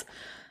science.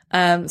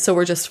 So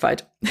we're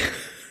justified.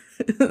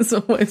 So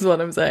is what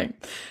I'm saying.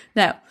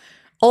 Now,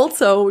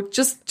 also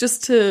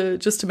just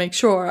to make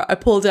sure, I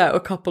pulled out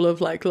a couple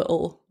of like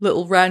little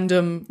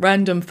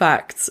random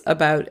facts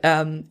about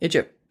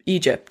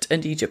Egypt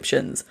and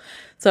Egyptians.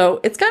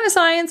 So it's kind of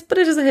science, but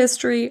it is a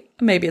history.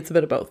 Maybe it's a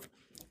bit of both.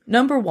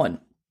 Number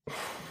one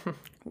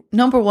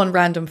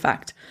random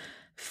fact.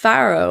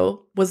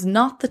 Pharaoh was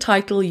not the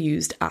title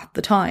used at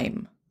the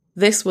time.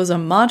 This was a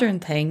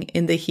modern thing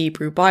in the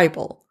Hebrew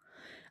Bible.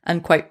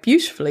 And quite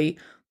beautifully,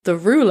 the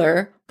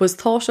ruler was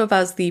thought of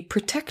as the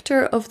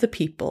protector of the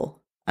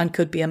people and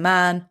could be a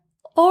man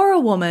or a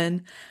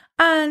woman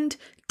and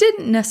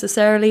didn't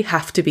necessarily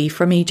have to be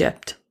from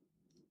Egypt.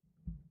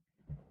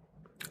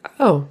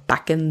 Oh.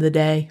 Back in the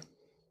day.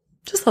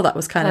 Just thought that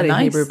was kind of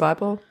nice. Hebrew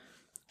Bible.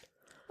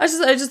 I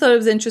just thought it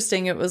was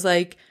interesting. It was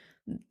like,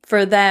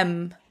 for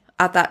them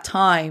at that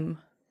time,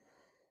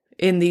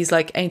 in these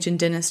like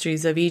ancient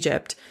dynasties of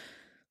Egypt,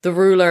 the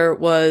ruler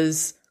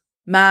was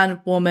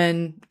man,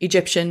 woman,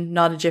 Egyptian,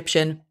 not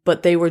Egyptian,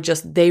 but they were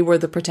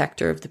the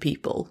protector of the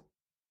people.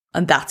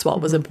 And that's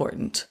what was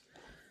important.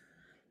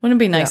 Wouldn't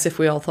it be nice if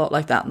we all thought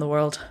like that in the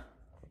world?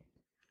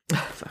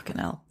 Fucking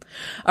hell.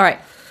 All right.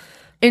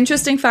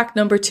 Interesting fact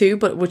number 2,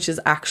 but which is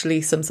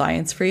actually some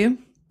science for you.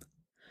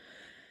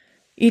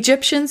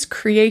 Egyptians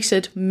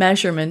created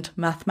measurement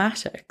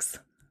mathematics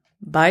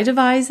by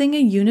devising a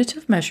unit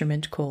of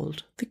measurement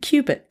called the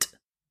cubit.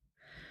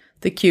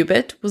 The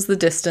cubit was the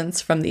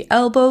distance from the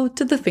elbow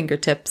to the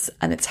fingertips,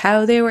 and it's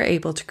how they were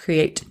able to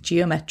create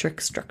geometric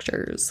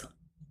structures.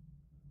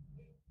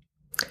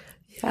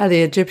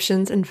 The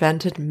Egyptians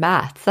invented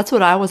maths. That's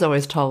what I was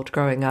always told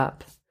growing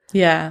up.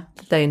 Yeah.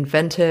 They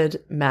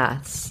invented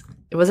maths.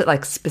 Was it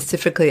like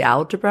specifically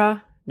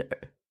algebra? No.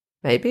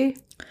 Maybe?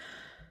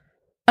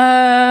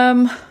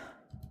 I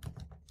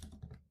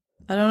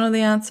don't know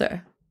the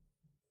answer.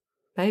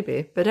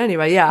 Maybe. But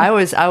anyway, yeah, I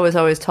was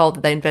always told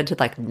that they invented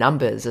like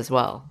numbers as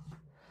well.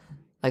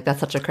 Like that's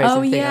such a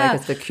crazy thing. Yeah. Like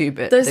it's the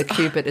cubit. There's- The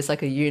cubit is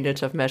like a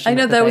unit of I measurement.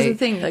 know that was the they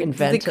thing. Like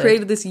invented. they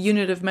created this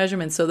unit of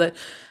measurement so that,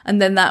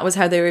 and then that was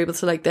how they were able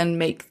to like then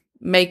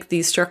make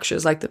these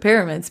structures like the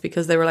pyramids,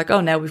 because they were like,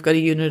 oh, now we've got a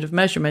unit of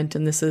measurement,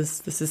 and this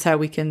is how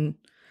we can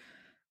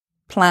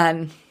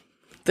plan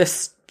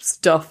this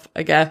stuff,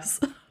 I guess.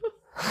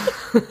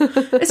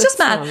 It's just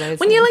mad amazing.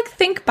 when you like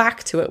think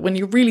back to it, when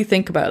you really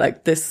think about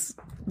like this,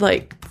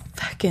 like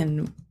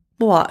fucking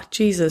what,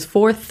 Jesus,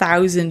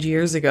 4,000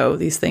 years ago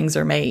these things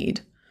are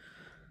made,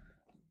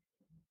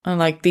 and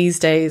like these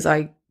days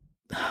I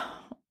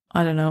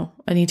don't know,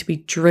 I need to be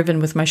driven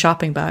with my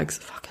shopping bags.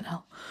 Fucking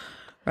hell.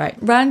 Right,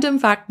 random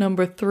fact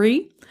number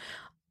 3.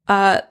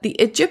 The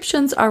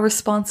Egyptians are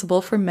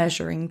responsible for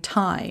measuring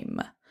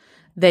time.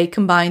 They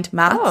combined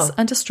maths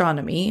and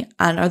astronomy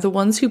and are the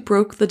ones who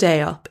broke the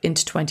day up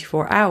into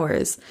 24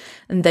 hours.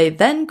 And they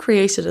then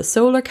created a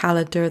solar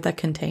calendar that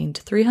contained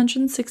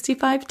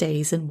 365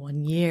 days in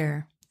 1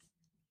 year.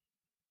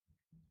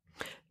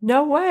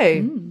 No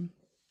way.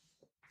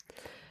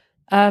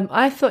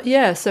 I thought,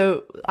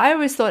 so I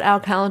always thought our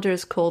calendar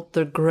is called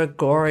the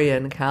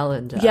Gregorian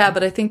calendar. Yeah,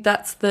 but I think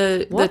that's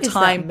the What does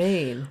time. that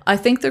mean? I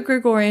think the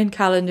Gregorian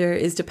calendar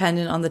is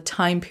dependent on the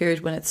time period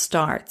when it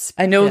starts.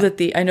 I know that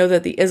the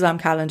Islam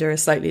calendar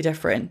is slightly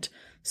different,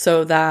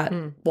 so that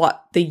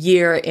what the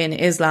year in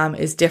Islam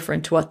is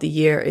different to what the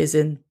year is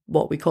in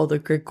what we call the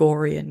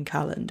Gregorian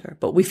calendar.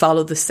 But we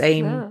follow the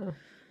same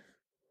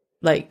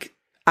like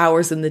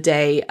hours in the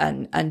day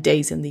and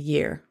days in the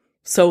year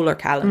solar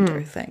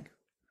calendar thing.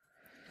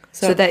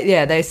 So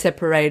they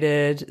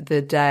separated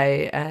the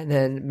day and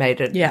then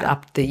made it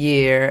up the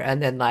year,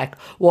 and then like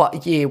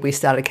what year we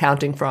started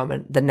counting from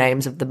and the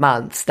names of the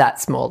months,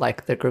 that's more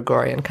like the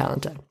Gregorian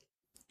calendar.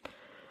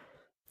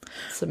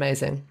 It's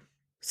amazing.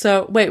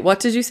 So wait, what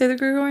did you say the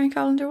Gregorian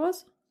calendar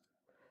was?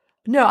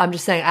 No, I'm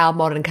just saying our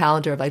modern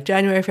calendar of like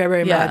January,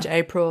 February, Yeah. March,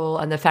 April,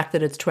 and the fact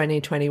that it's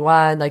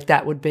 2021, like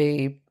that would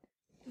be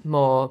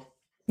more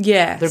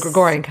Yes. the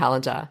Gregorian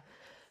calendar.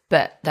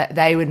 But that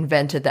they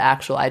invented the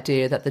actual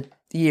idea that the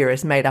year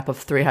is made up of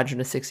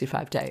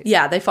 365 days.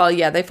 Yeah, they follow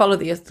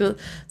the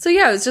so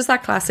yeah, it's just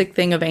that classic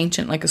thing of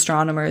ancient like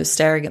astronomers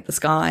staring at the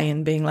sky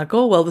and being like,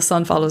 oh well, the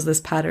sun follows this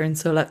pattern,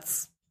 so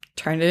let's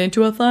turn it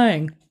into a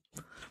thing.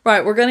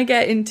 Right, we're gonna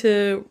get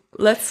into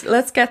let's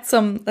get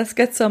some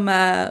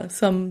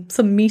meatiness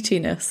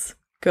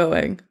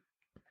going.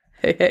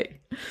 Hey.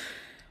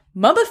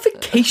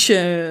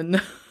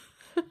 Mummification.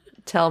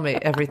 Tell me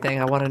everything.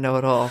 I want to know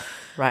it all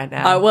right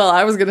now. Well,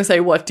 I was gonna say,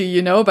 what do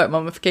you know about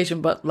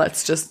mummification? But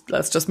let's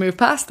just move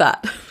past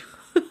that.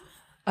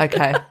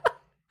 Okay.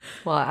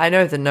 Well, I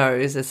know the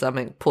nose is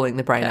something pulling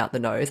the brain out the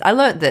nose. I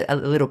learned that a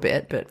little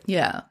bit, but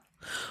Yeah.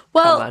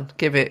 Well, come on,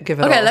 give it okay,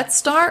 all. let's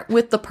start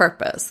with the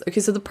purpose.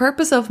 Okay, so the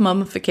purpose of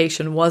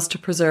mummification was to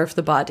preserve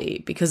the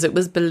body because it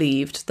was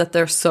believed that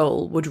their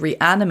soul would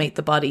reanimate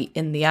the body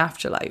in the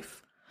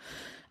afterlife.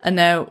 And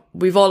now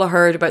we've all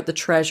heard about the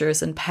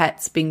treasures and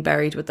pets being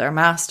buried with their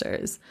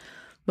masters.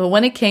 But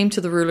when it came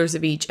to the rulers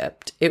of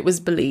Egypt, it was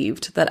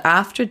believed that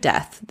after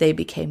death, they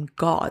became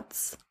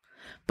gods.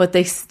 But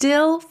they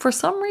still, for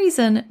some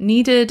reason,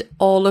 needed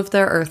all of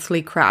their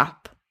earthly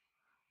crap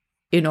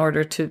in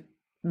order to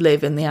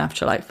live in the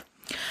afterlife.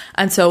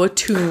 And so a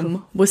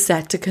tomb was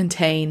set to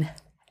contain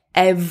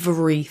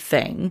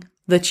everything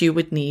that you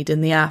would need in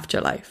the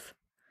afterlife.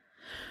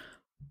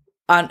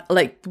 And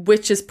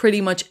which is pretty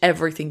much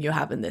everything you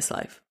have in this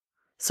life.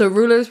 So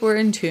rulers were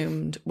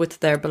entombed with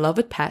their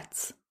beloved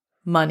pets,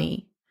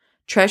 money,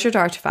 treasured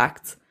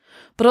artifacts,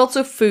 but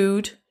also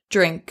food,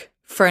 drink,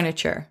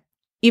 furniture,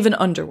 even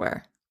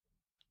underwear.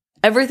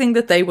 Everything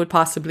that they would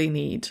possibly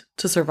need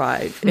to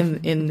survive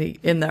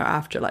in their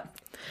afterlife.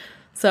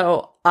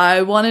 So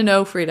I want to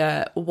know,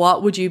 Frida,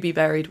 what would you be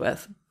buried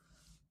with?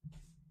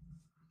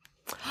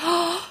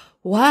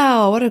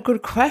 Wow, what a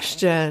good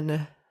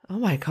question. Oh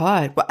my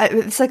God.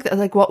 It's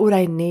like what would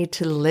I need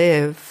to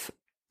live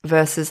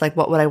versus like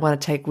what would I want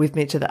to take with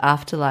me to the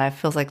afterlife?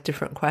 Feels like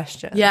different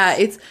questions. Yeah,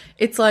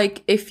 it's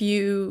like if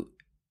the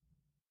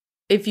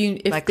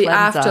cleanser.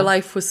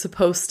 afterlife was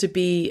supposed to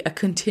be a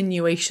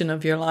continuation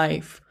of your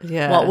life,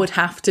 Yeah. what would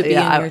have to be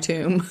in your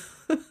tomb?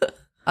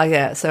 Oh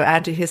yeah, so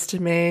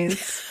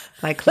antihistamines,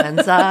 my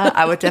cleanser.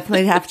 I would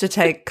definitely have to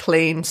take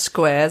clean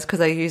squares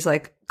because I use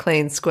like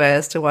clean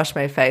squares to wash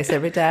my face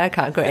every day. I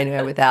can't go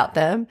anywhere without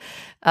them.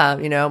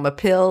 My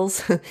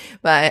pills,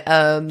 my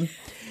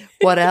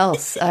what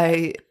else?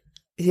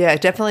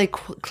 Definitely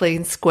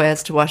clean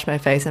squares to wash my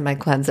face and my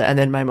cleanser, and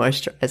then my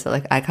moisturizer.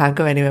 Like I can't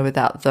go anywhere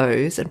without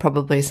those, and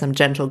probably some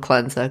gentle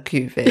cleanser,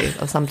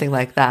 QV or something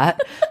like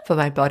that for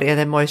my body, and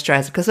then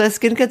moisturizer because my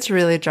skin gets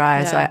really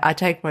dry. Yeah. So I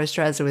take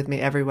moisturizer with me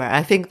everywhere.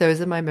 I think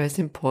those are my most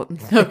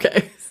important things.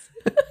 Okay.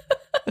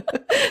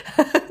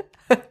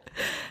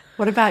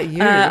 What about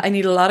you? I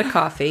need a lot of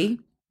coffee,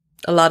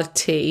 a lot of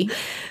tea.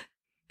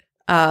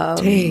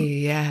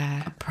 Tea,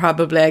 yeah.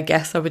 Probably, I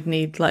guess I would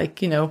need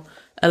like,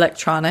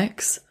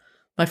 electronics,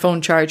 my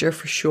phone charger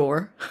for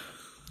sure.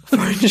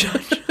 Phone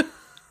charger.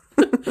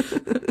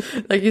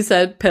 Like you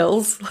said,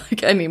 pills.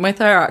 Like I need my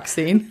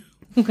thyroxine.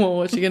 Well,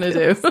 what you gonna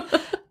do?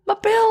 My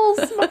bills.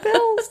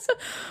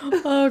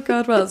 Oh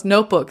God, what else?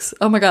 Notebooks.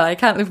 Oh my God, I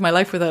can't live my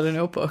life without a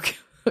notebook.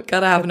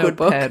 Gotta have a good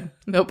notebook. pen.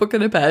 Notebook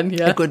and a pen,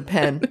 yeah. A good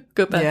pen.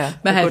 Good pen. Yeah.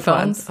 My a good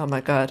one. headphones. Oh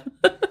my God.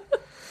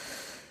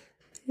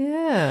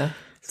 Yeah.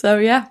 So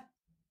yeah.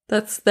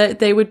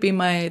 They would be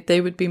my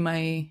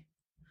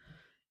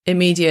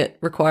immediate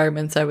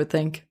requirements, I would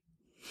think.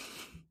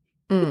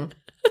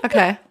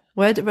 Okay.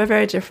 We're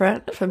very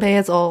different. For me,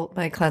 it's all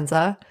my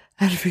cleanser.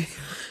 And for you,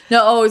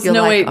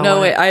 Wait.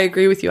 oh, I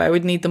agree with you. I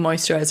would need the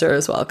moisturizer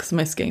as well because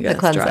my skin gets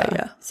cleanser. dry.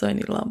 Yeah, so I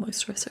need a lot of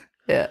moisturizer.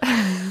 yeah.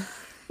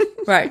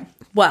 Right.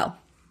 Well,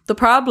 the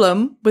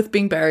problem with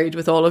being buried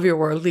with all of your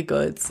worldly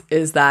goods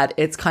is that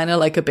it's kind of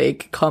like a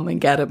big come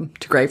and get 'em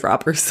to grave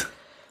robbers.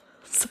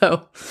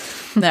 So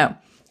now,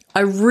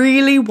 I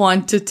really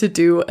wanted to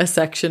do a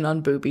section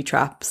on booby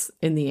traps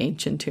in the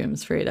ancient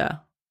tombs,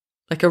 Frida.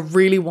 Like I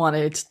really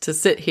wanted to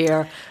sit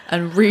here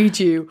and read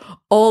you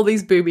all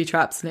these booby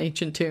traps in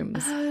ancient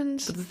tombs.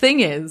 But the thing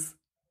is,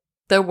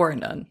 there were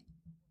none.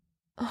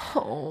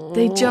 Oh.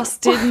 They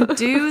just didn't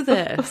do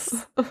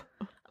this.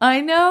 I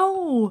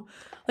know.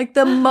 Like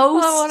the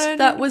most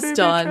that was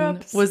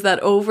done was that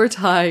over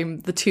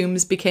time, the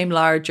tombs became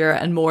larger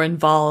and more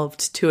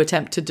involved to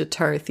attempt to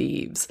deter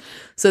thieves.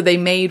 So they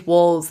made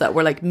walls that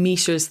were like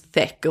meters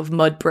thick of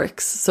mud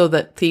bricks so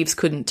that thieves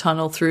couldn't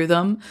tunnel through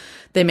them.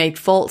 They made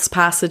false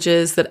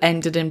passages that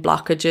ended in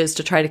blockages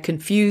to try to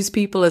confuse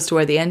people as to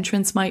where the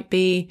entrance might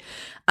be.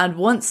 And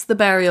once the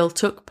burial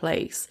took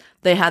place,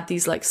 they had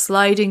these like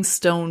sliding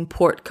stone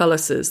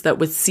portcullises that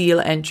would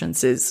seal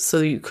entrances so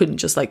you couldn't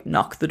just like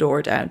knock the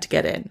door down to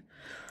get in.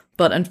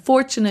 But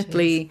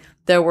unfortunately,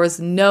 there was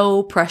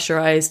no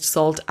pressurized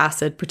salt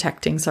acid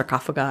protecting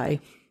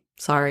sarcophagi.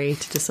 Sorry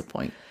to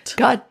disappoint.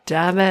 God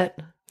damn it.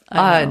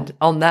 And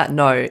on that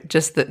note,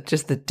 just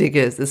the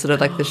diggers, the sort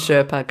of like the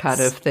Sherpa kind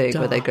of thing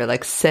where they go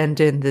like send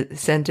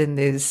in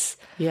these.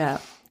 Yeah.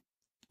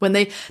 When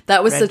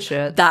that was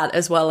that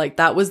as well. Like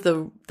that was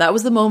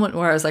the moment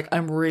where I was like,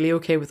 I'm really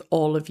okay with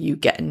all of you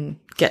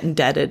getting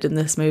deaded in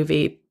this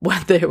movie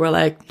when they were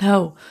like,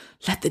 no,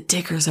 let the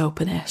diggers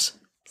open it.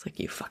 It's like,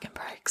 you fucking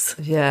pricks.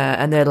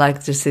 Yeah, and they're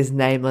like just these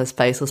nameless,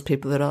 faceless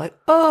people that are like,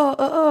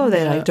 oh.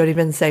 They like don't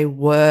even say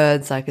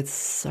words. Like it's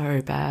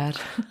so bad.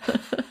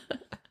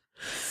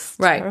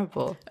 Right.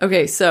 Terrible.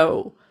 Okay,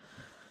 so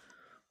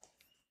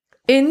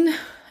in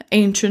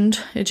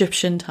ancient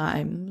Egyptian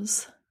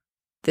times,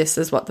 this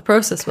is what the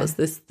process was.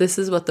 This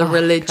is what the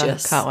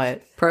religious can't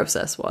wait.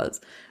 process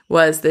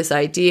was this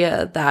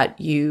idea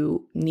that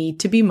you need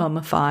to be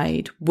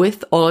mummified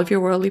with all of your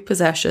worldly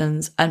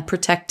possessions and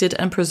protected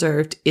and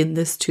preserved in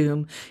this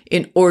tomb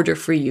in order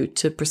for you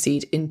to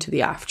proceed into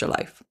the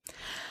afterlife.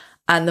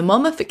 And the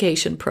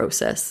mummification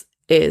process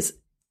is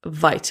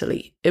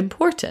vitally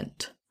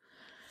important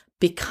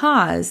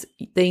because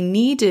they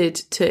needed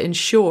to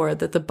ensure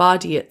that the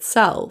body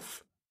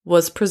itself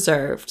was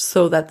preserved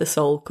so that the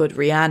soul could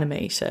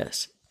reanimate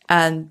it.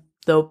 And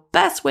the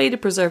best way to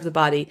preserve the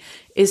body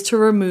is to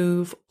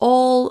remove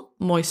all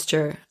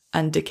moisture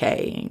and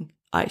decaying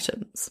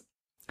items.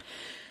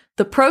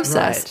 The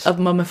process of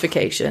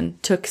mummification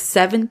took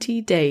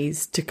 70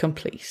 days to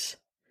complete.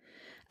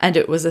 And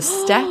it was a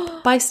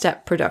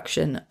step-by-step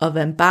production of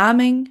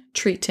embalming,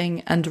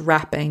 treating, and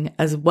wrapping,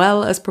 as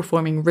well as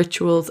performing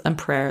rituals and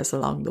prayers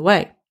along the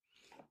way.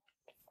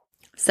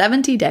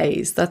 70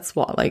 days, that's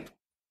what, like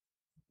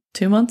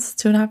 2 months,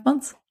 2.5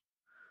 months?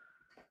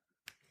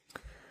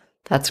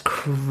 That's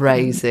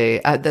crazy.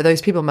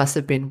 Those people must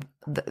have been,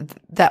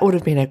 that would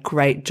have been a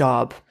great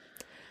job.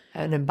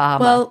 An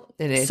embalmer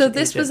in Egypt. So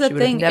this was a she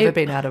would thing. have never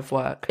been out of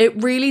work.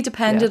 It really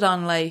depended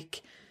on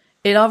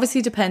it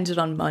obviously depended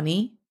on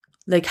money,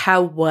 like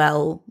how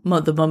well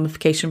the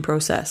mummification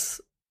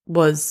process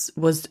was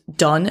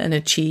done and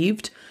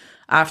achieved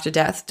after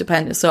death.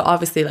 So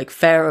obviously like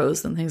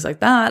pharaohs and things like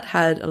that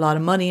had a lot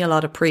of money, a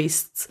lot of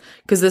priests,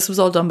 because this was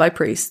all done by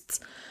priests.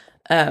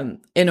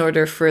 In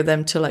order for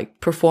them to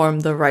like perform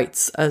the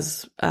rites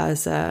as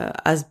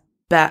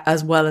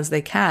well as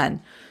they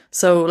can.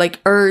 So like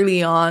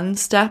early on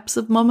steps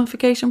of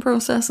mummification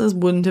processes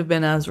wouldn't have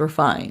been as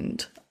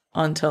refined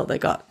until they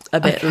got a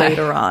bit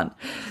later on.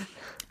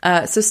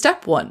 So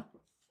step 1,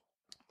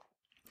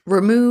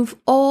 remove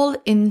all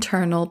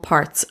internal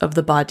parts of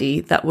the body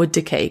that would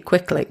decay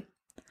quickly.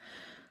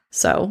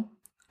 So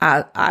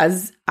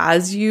as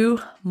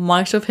you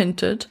might have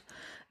hinted,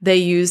 they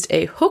used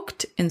a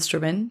hooked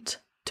instrument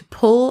to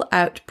pull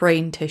out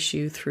brain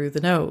tissue through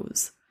the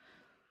nose.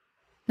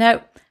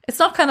 Now, it's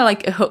not kind of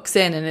like it hooks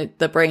in and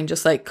the brain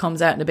just like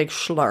comes out in a big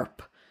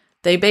slurp.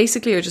 They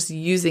basically are just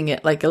using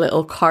it like a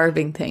little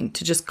carving thing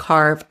to just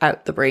carve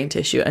out the brain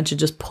tissue and to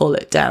just pull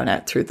it down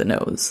out through the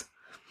nose.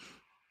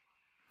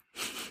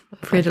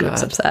 Frida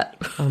looks upset.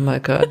 Oh my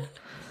God.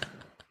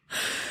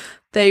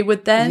 They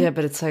would then... Yeah,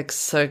 but it's like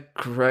so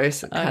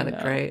gross and kind of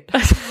know. great.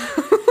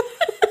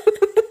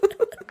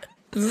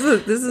 This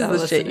is the shit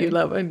listening. you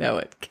love. I know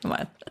it. Come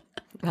on.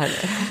 I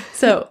know.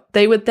 So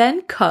they would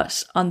then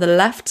cut on the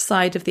left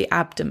side of the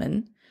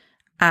abdomen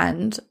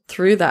and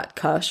through that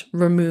cut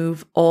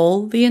remove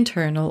all the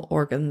internal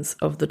organs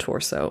of the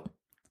torso,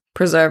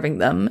 preserving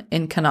them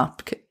in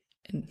canopic.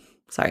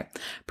 Why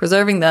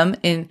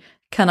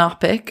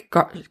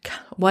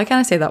can't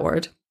I say that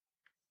word?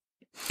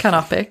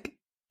 Canopic.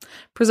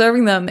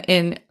 Preserving them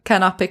in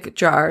canopic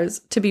jars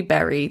to be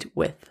buried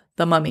with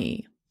the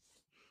mummy.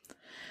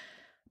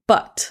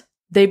 But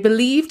they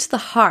believed the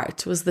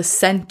heart was the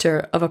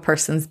center of a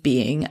person's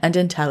being and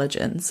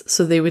intelligence,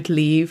 so they would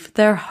leave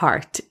their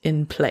heart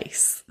in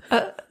place.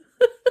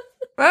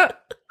 Like,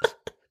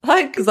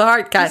 Because the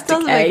heart can't this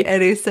doesn't decay. make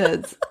any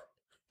sense.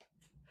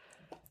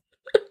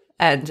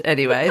 And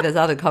anyway, there's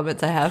other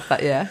comments I have,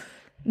 but yeah.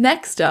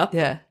 Next up,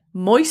 Yeah.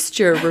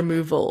 moisture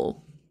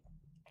removal.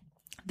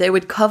 They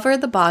would cover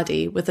the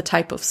body with a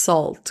type of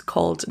salt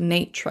called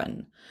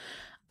natron,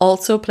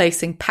 also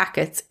placing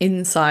packets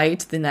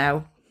inside the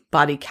now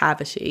body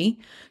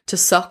cavity to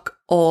suck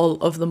all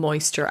of the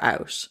moisture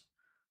out.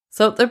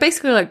 So they're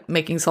basically like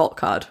making salt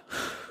cod,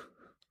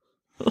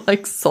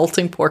 like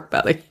salting pork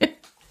belly.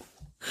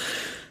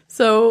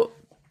 So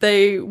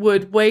they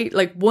would wait,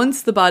 like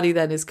once the body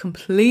then is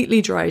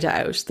completely dried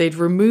out, they'd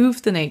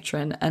remove the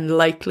natron and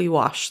lightly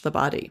wash the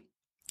body.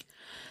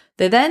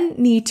 They then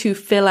need to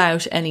fill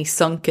out any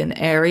sunken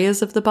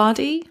areas of the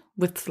body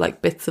with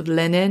like bits of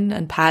linen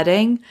and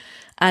padding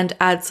and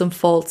add some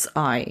false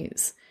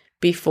eyes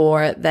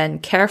before then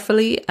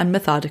carefully and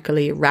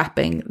methodically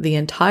wrapping the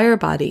entire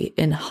body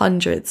in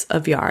hundreds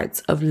of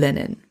yards of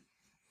linen.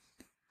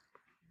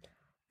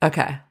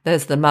 Okay,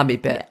 there's the mummy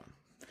bit.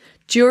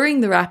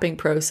 During the wrapping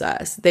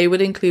process, they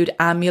would include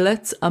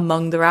amulets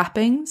among the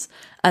wrappings,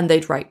 and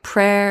they'd write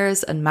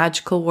prayers and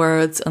magical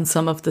words on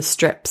some of the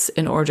strips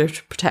in order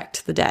to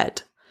protect the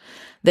dead.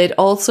 They'd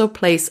also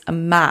place a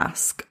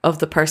mask of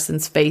the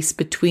person's face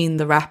between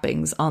the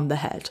wrappings on the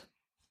head.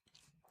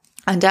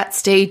 And at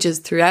stages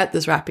throughout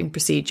this wrapping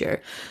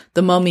procedure,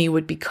 the mummy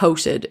would be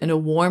coated in a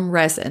warm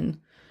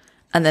resin,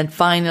 and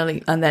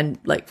then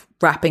like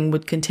wrapping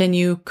would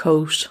continue,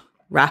 coat,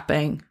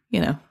 wrapping,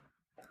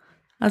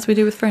 as we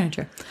do with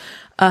furniture.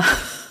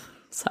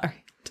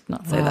 Sorry, did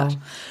not say that.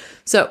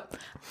 So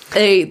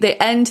they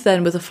end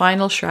then with a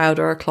final shroud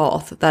or a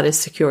cloth that is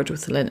secured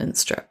with linen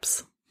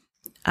strips.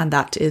 And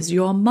that is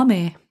your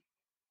mummy.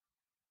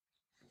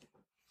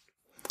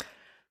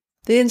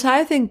 The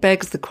entire thing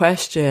begs the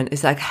question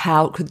is like,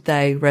 how could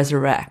they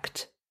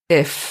resurrect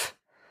if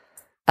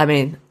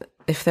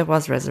there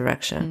was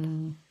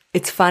resurrection?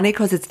 It's funny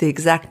because it's the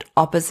exact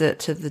opposite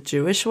to the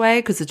Jewish way,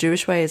 because the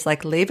Jewish way is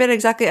like, leave it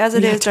exactly as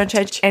it is, don't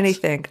change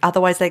anything.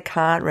 Otherwise they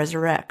can't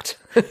resurrect.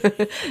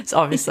 It's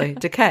obviously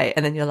decay.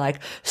 And then you're like,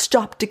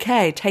 stop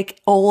decay, take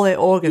all their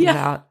organs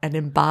out and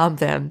embalm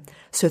them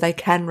so they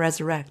can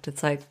resurrect.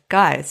 It's like,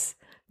 guys,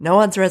 no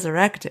one's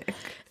resurrecting.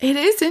 It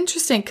is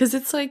interesting because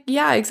it's like,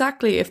 yeah,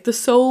 exactly. If the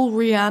soul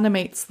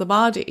reanimates the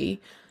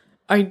body,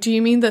 do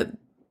you mean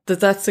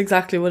that's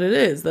exactly what it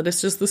is? That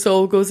it's just the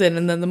soul goes in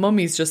and then the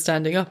mummy's just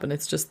standing up and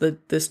it's just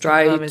this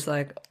dried... The mummy's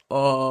like,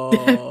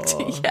 oh.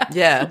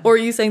 Yeah. Or are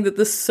you saying that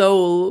the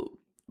soul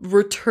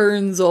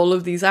returns all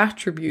of these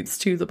attributes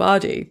to the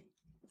body?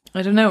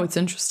 I don't know. It's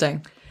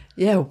interesting.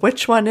 Yeah,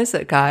 which one is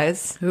it,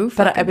 guys?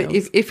 But I mean,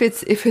 if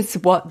it's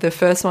what the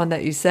first one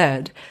that you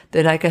said,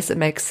 then I guess it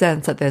makes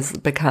sense that there's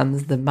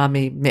becomes the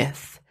mummy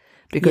myth,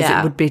 because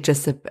it would be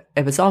just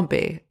a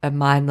zombie, a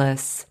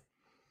mindless.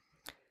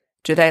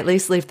 Do they at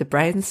least leave the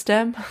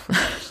brainstem?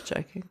 Just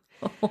joking.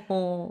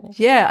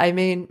 Yeah, I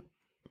mean,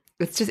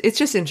 it's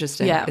just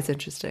interesting. Yeah, it's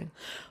interesting.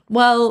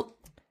 Well,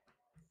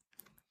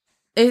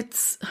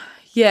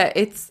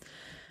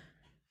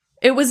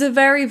 it was a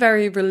very,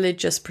 very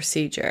religious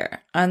procedure.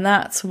 And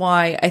that's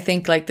why I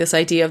think like this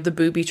idea of the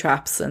booby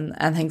traps and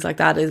things like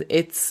that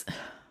is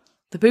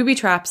the booby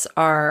traps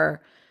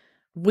are,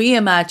 we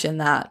imagine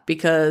that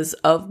because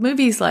of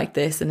movies like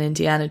this and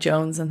Indiana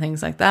Jones and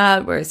things like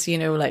that, where it's,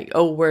 like,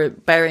 oh, we're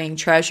burying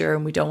treasure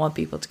and we don't want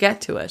people to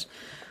get to it.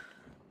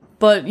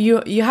 But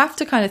you have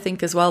to kind of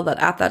think as well that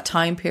at that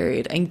time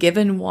period, and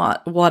given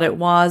what it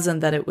was,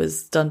 and that it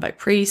was done by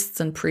priests,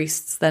 and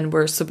priests then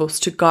were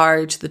supposed to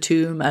guard the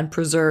tomb and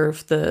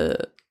preserve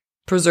the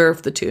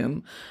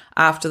tomb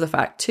after the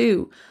fact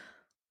too.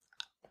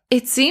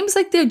 It seems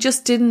like they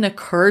just didn't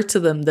occur to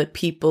them that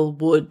people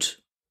would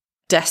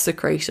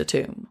desecrate a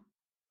tomb.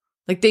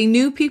 Like they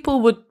knew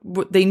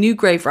they knew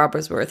grave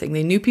robbers were a thing.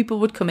 They knew people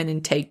would come in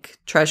and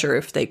take treasure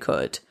if they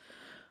could.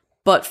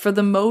 But for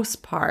the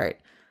most part,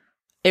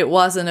 it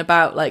wasn't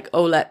about like,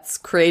 oh, let's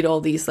create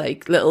all these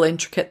like little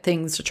intricate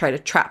things to try to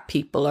trap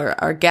people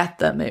or get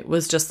them. It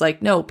was just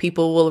like, no,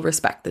 people will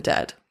respect the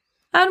dead.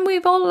 And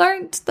we've all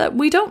learned that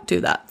we don't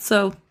do that.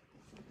 So,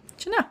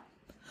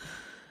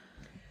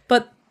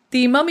 But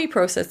the mummy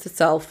process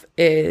itself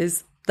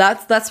is,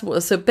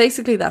 so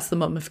basically that's the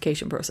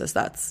mummification process.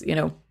 That's,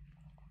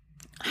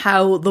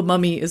 how the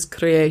mummy is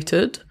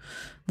created,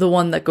 the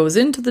one that goes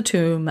into the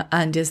tomb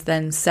and is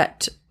then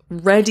set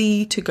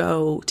ready to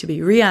go to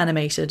be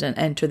reanimated and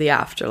enter the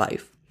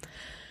afterlife.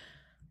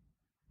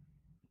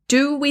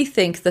 Do we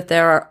think that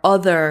there are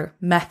other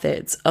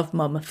methods of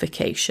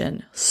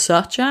mummification,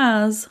 such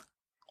as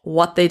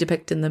what they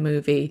depict in the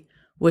movie,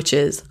 which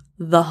is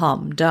the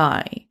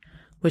Hamdai,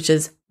 which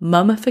is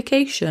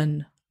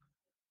mummification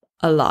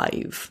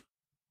alive,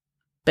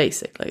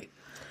 basically?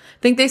 I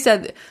think they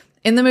said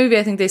in the movie,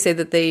 I think they say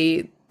that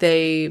they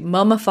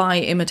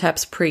mummify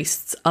Imhotep's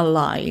priests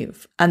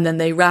alive, and then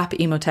they wrap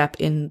Imhotep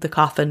in the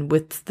coffin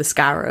with the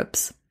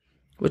scarabs,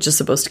 which is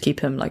supposed to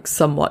keep him like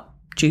somewhat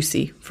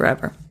juicy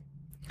forever.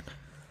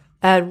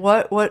 And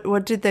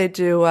what did they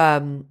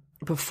do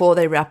before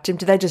they wrapped him?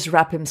 Did they just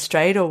wrap him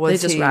straight, or did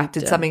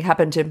something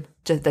happen to him?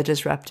 They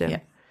just wrapped him? Yeah.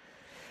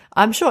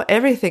 I'm sure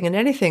everything and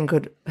anything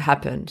could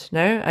happen,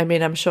 no? I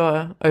mean, I'm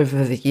sure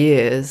over the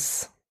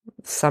years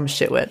some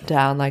shit went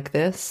down like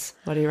this.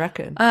 What do you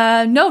reckon?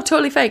 No,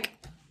 totally fake.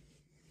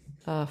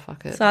 Oh,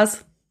 fuck it.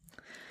 Saz.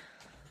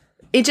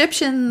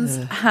 Egyptians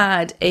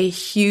had a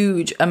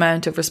huge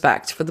amount of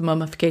respect for the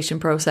mummification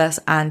process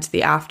and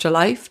the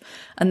afterlife,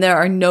 and there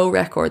are no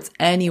records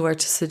anywhere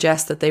to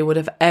suggest that they would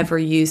have ever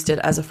used it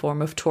as a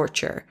form of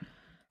torture.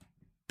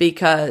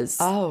 Because,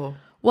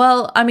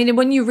 well, I mean,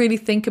 when you really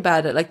think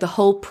about it, like the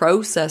whole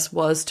process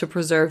was to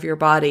preserve your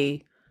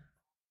body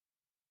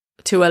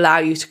to allow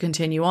you to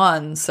continue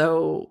on.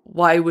 So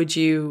why would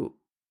you,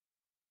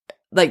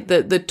 like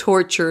the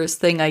torturous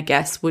thing, I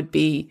guess, would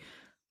be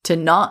to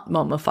not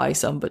mummify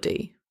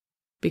somebody,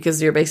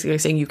 because you're basically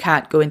saying you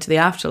can't go into the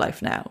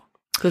afterlife now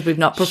because we've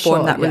not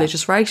performed that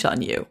religious rite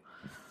on you.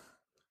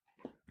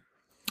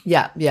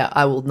 Yeah,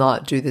 I will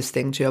not do this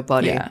thing to your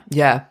body.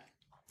 Yeah.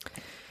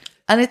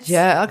 And it's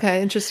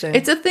okay, interesting.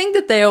 It's a thing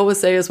that they always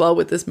say as well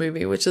with this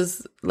movie, which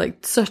is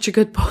like such a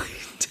good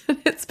point.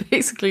 It's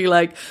basically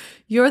like,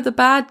 you're the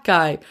bad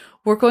guy.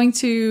 We're going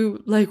to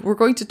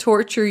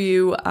torture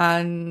you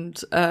and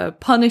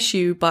punish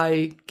you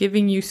by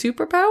giving you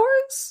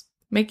superpowers,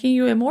 making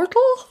you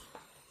immortal.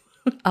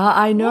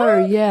 I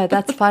know. What? Yeah,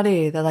 that's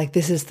funny. They're like,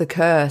 this is the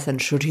curse, and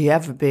should he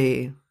ever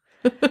be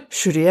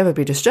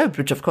disturbed?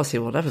 Which of course he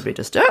will never be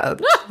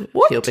disturbed.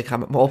 He'll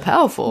become more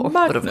powerful,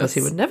 but of course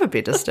he would never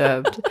be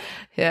disturbed.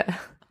 Yeah.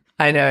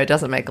 I know, it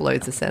doesn't make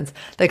loads of sense.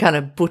 They kind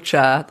of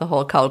butcher the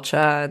whole culture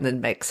and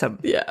then make some...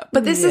 Yeah,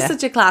 but this is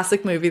such a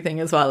classic movie thing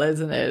as well,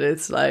 isn't it?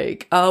 It's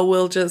like, oh,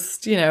 we'll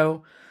just,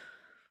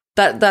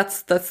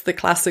 that's the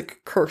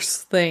classic curse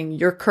thing.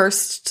 You're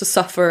cursed to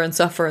suffer and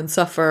suffer and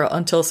suffer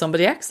until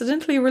somebody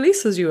accidentally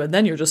releases you, and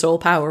then you're just all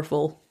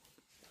powerful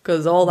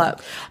because all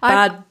that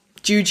bad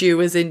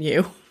juju is in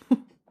you.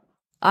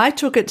 I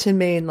took it to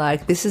mean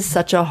like, this is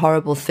such a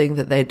horrible thing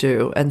that they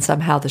do, and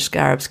somehow the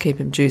scarabs keep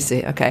him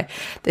juicy. Okay,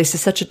 this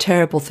is such a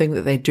terrible thing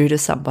that they do to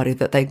somebody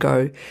that they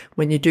go,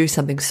 when you do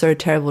something so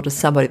terrible to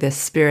somebody, their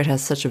spirit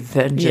has such a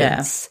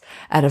vengeance. Yeah.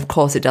 And of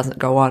course it doesn't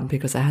go on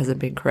because it hasn't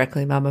been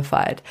correctly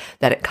mummified,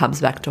 that it comes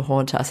back to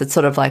haunt us. It's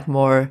sort of like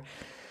more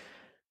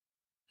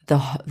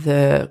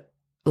the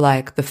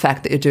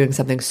fact that you're doing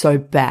something so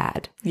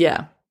bad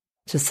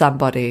to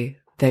somebody,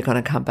 they're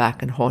going to come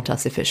back and haunt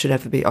us if it should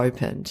ever be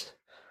opened.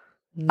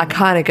 I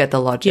kind of get the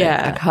logic.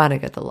 Yeah. I kind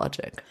of get the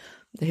logic.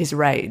 His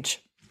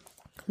rage.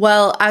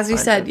 Well, as you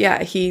said,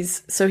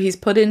 he's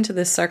put into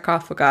this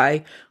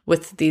sarcophagi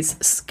with these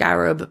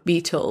scarab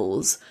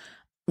beetles,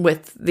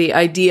 with the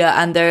idea,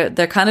 and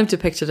they're kind of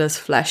depicted as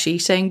flesh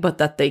eating, but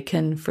that they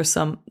can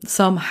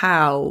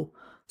somehow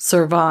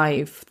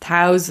survive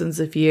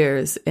thousands of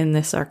years in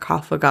this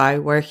sarcophagi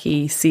where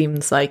he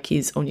seems like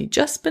he's only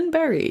just been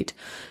buried,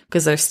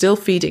 because they're still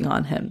feeding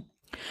on him.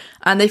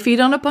 And they feed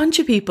on a bunch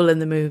of people in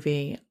the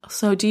movie.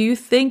 So do you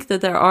think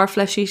that there are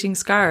flesh-eating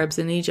scarabs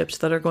in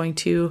Egypt that are going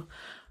to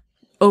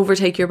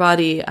overtake your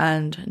body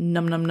and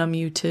num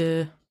you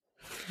to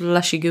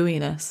fleshy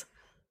gooiness?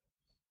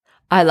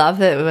 I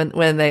love it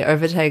when they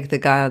overtake the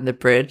guy on the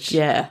bridge.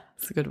 Yeah,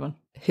 it's a good one.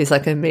 He's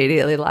like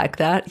immediately like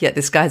that. Yet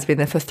this guy's been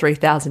there for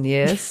 3,000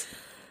 years.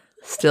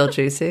 Still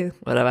juicy,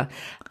 whatever.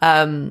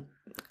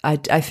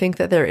 I think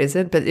that there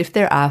isn't, but if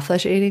there are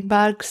flesh-eating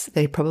bugs,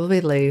 they probably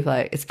leave,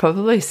 like, it's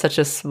probably such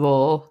a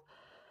small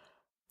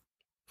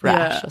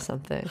rash or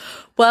something.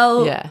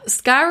 Well,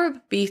 scarab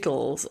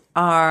beetles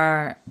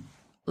are,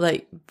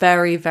 like,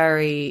 very,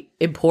 very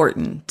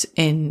important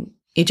in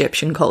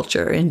Egyptian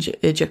culture, ancient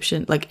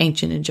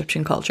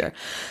Egyptian culture.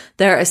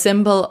 They're a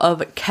symbol of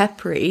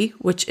Khepri,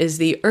 which is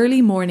the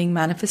early morning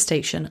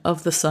manifestation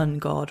of the sun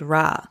god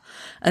Ra.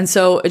 And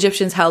so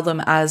Egyptians held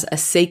them as a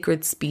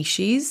sacred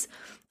species,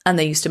 and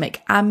they used to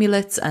make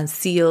amulets and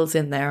seals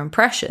in their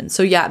impression.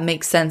 So yeah, it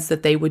makes sense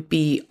that they would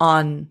be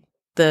on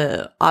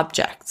the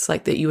objects,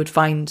 like that you would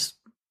find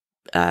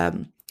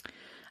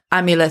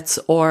amulets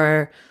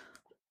or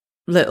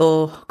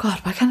little, God,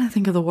 why can't I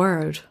think of the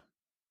word?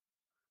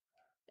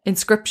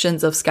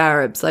 Inscriptions of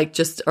scarabs, like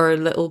just, or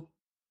little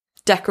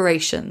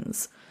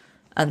decorations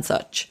and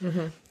such.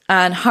 Mm-hmm.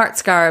 And heart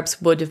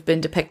scarabs would have been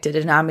depicted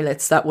in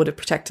amulets that would have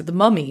protected the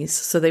mummies,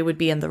 so they would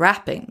be in the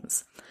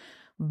wrappings.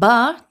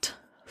 But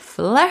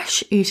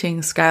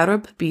flesh-eating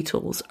scarab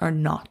beetles are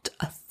not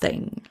a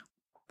thing.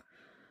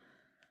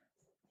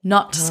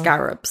 Not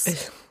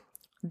scarabs.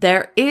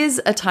 There is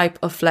a type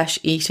of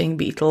flesh-eating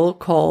beetle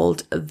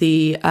called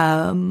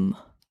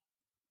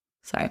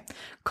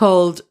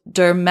called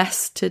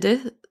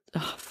Dermestidis.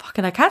 Oh,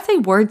 fucking, I can't say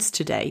words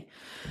today.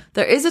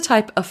 There is a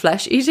type of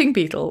flesh-eating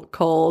beetle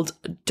called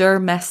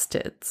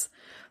Dermestids,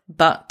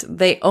 but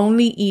they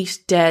only eat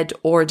dead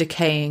or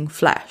decaying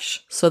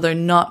flesh. So they're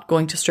not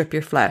going to strip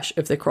your flesh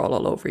if they crawl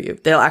all over you.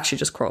 They'll actually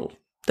just crawl.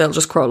 They'll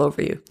just crawl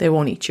over you. They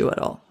won't eat you at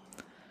all.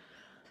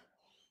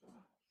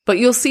 But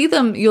you'll see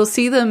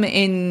them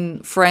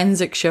in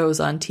forensic shows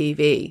on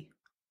TV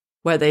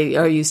where they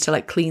are used to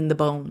like clean the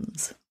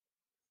bones.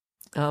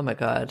 Oh my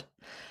God.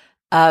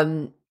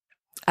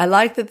 I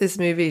like that this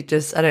movie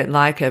I don't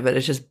like it, but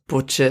it just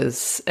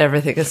butchers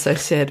everything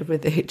associated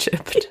with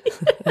Egypt.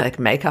 Like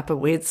make up a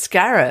weird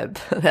scarab.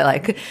 They're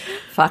like,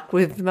 fuck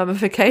with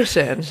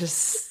mummification.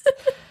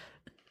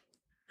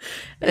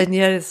 And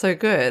yet it's so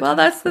good. Well,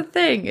 that's the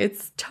thing.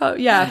 It's,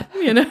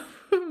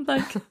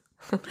 like,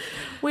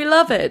 we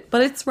love it,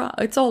 but it's wrong.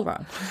 It's all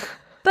wrong.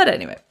 But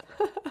anyway.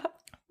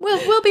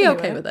 We'll be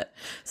okay with it.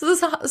 So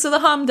the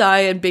Hom die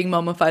and being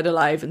mummified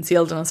alive and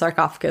sealed in a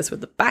sarcophagus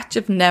with a batch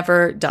of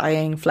never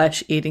dying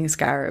flesh-eating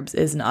scarabs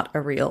is not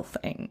a real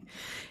thing.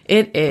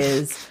 It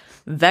is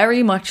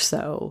very much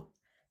so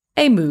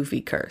a movie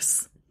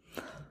curse.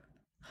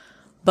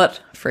 But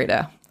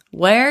Frida,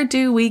 where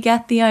do we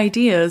get the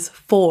ideas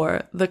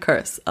for the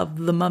curse of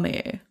the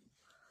mummy?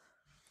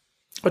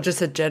 Or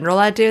just a general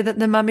idea that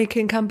the mummy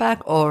can come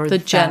back, or the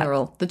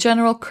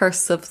general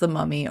curse of the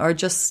mummy, or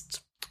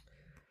just.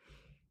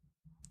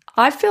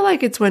 I feel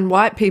like it's when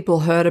white people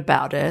heard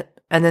about it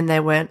and then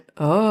they went,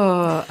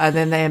 oh, and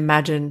then they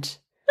imagined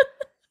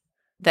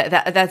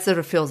that sort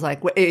of feels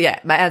like, yeah,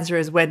 my answer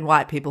is when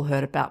white people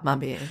heard about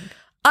mummying.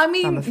 I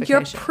mean,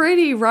 you're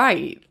pretty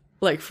right,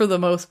 like for the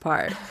most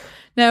part.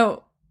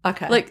 Now,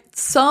 okay, like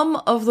some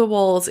of the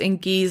walls in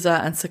Giza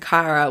and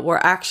Saqqara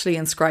were actually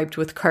inscribed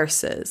with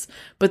curses,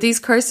 but these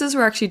curses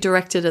were actually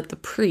directed at the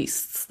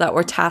priests that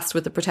were tasked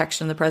with the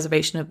protection and the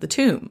preservation of the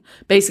tomb.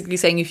 Basically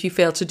saying if you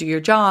fail to do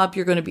your job,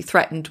 you're going to be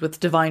threatened with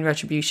divine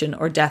retribution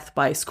or death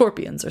by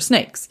scorpions or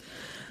snakes.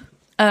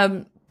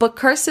 But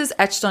curses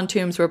etched on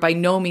tombs were by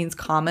no means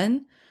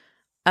common.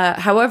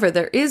 However,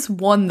 there is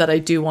one that I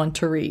do want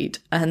to read,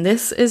 and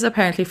this is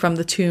apparently from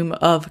the tomb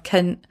of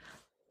Kentika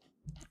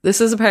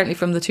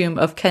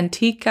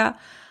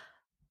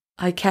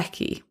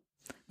Aikeki,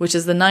 which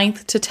is the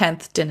 9th to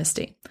 10th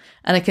dynasty,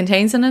 and it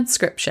contains an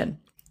inscription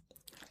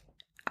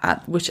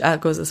which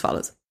goes as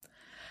follows.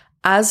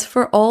 As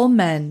for all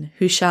men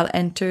who shall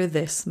enter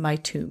this my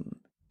tomb,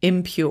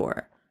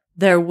 impure,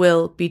 there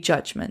will be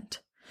judgment.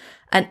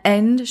 An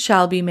end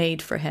shall be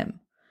made for him.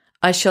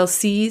 I shall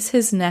seize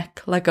his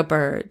neck like a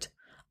bird.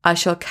 I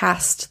shall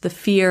cast the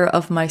fear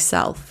of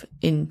myself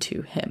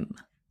into him.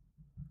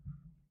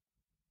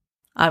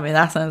 I mean,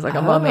 that sounds like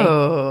a mummy.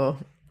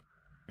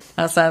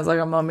 That sounds like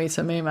a mummy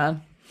to me,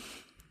 man.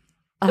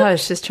 Oh,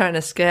 it's just trying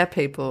to scare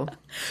people.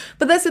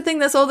 But that's the thing,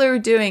 that's all they were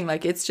doing.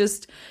 Like, it's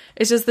just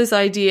this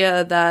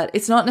idea that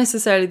it's not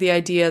necessarily the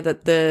idea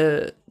that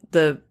the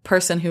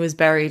person who is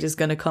buried is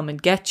going to come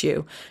and get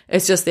you.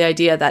 It's just the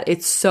idea that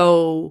it's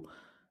so,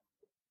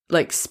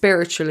 like,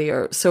 spiritually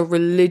or so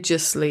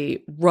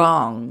religiously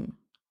wrong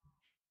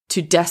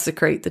to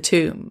desecrate the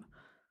tomb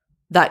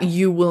that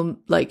you will,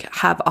 like,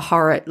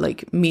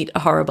 meet a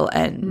horrible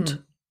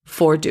end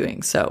for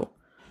doing so.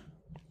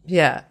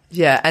 Yeah,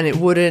 and it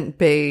wouldn't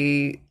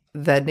be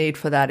the need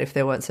for that if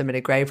there weren't so many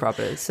grave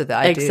robbers. So the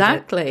idea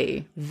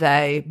exactly that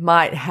they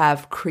might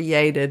have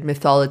created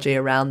mythology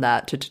around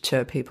that to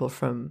deter people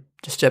from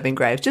disturbing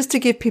graves, just to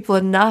give people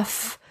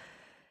enough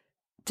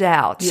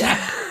doubt,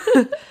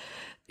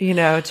 you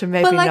know, to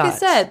maybe. But like not. I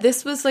said,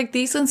 this was like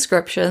these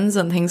inscriptions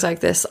and things like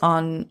this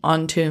on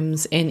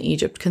tombs in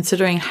Egypt,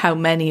 considering how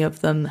many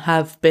of them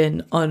have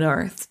been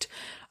unearthed,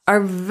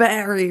 are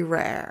very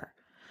rare.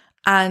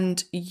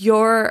 And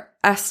your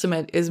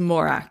estimate is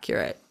more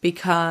accurate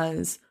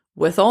because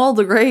with all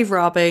the grave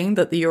robbing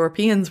that the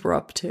Europeans were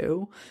up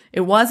to,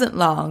 it wasn't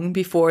long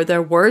before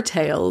there were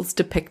tales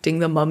depicting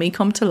the mummy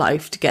come to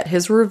life to get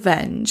his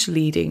revenge,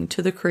 leading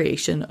to the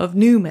creation of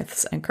new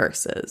myths and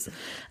curses.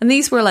 And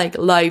these were like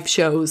live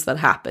shows that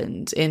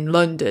happened in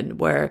London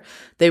where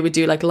they would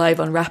do like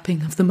live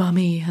unwrapping of the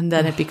mummy, and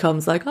then it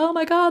becomes like, oh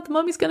my God, the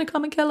mummy's going to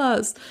come and kill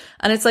us.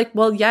 And it's like,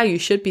 well, yeah, you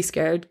should be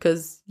scared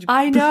because...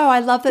 I know,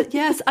 I love that.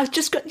 Yes, I was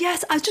just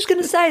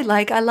going to say,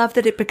 like, I love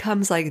that it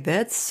becomes like,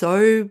 they're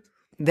so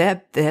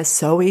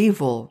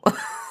evil.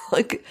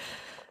 Like,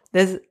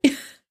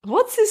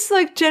 what's this,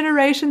 like,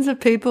 generations of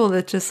people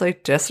that just,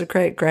 like,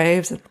 desecrate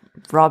graves and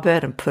rob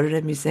it and put it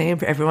in a museum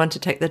for everyone to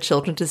take their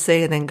children to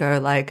see and then go,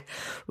 like,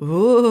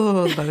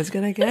 ooh, Mama's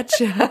gonna get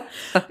you.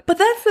 But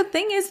that's the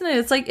thing, isn't it?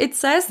 It's like, it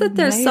says that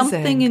there's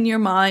something in your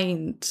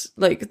mind,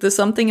 like, there's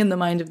something in the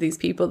mind of these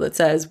people that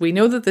says, we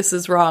know that this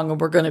is wrong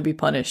and we're going to be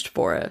punished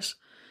for it.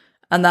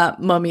 And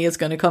that mummy is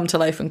going to come to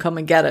life and come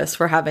and get us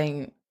for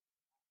having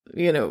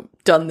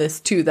done this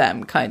to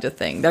them kind of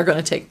thing. They're going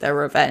to take their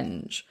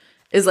revenge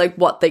is like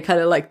what they kind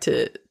of like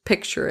to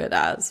picture it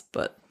as.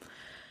 But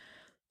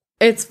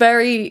it's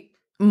very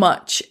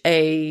much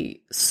a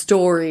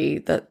story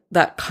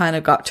that kind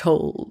of got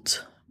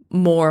told in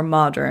more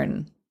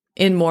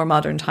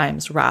modern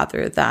times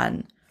rather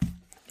than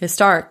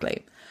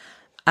historically.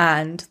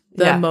 And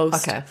the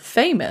most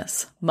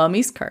famous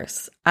Mummy's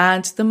Curse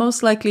and the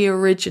most likely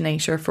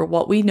originator for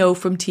what we know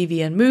from TV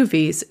and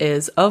movies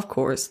is, of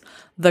course,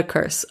 the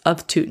Curse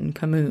of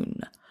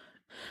Tutankhamun.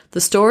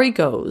 The story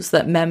goes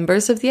that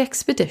members of the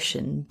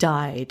expedition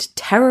died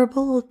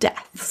terrible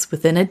deaths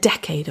within a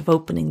decade of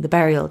opening the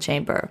burial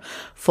chamber,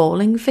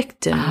 falling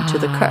victim to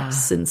the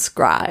curse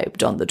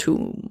inscribed on the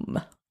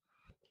tomb.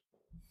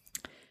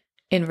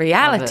 In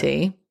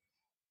reality,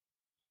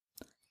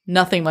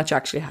 nothing much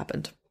actually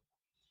happened.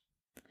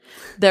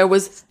 There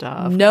was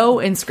no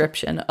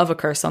inscription of a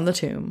curse on the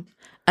tomb,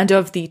 and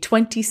of the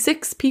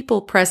 26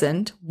 people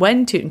present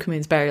when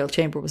Tutankhamun's burial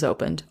chamber was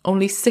opened,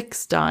 only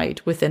 6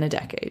 died within a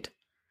decade.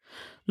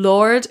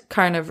 Lord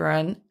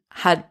Carnarvon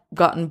had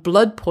gotten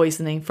blood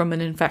poisoning from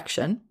an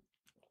infection.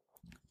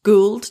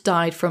 Gould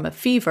died from a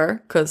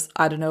fever, because,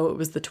 I don't know, it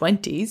was the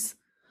 20s.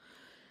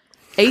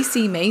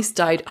 A.C. Mace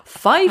died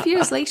 5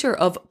 years later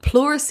of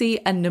pleurisy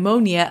and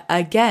pneumonia,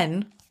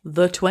 again,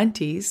 the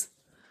 20s.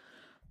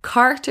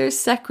 Carter's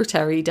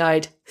secretary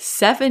died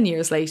 7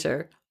 years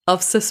later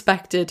of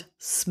suspected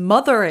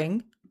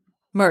smothering,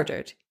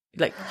 murdered.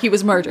 Like, he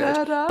was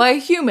murdered by a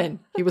human.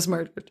 He was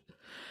murdered.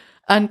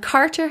 And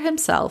Carter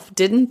himself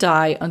didn't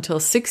die until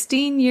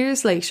 16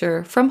 years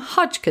later from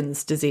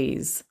Hodgkin's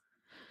disease.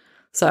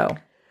 So,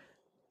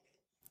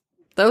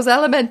 those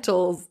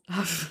elementals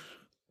have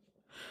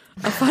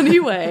a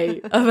funny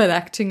way of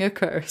enacting a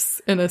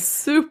curse in a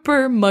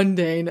super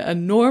mundane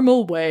and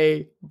normal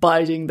way,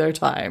 biding their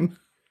time.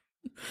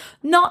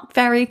 Not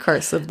very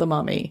Curse of the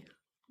Mummy.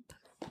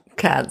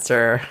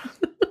 Cancer.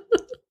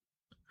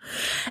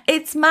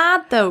 It's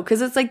mad though,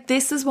 because it's like,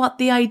 this is what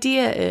the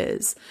idea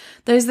is.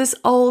 There's this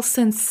all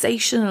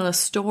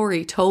sensationalist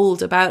story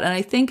told about, and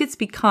I think it's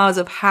because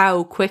of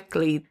how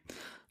quickly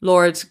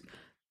Lord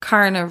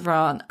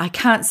Carnarvon, I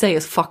can't say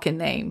his fucking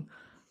name,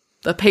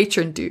 the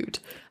patron dude,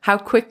 how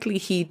quickly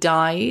he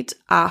died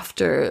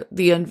after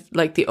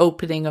the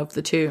opening of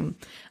the tomb.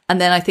 And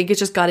then I think it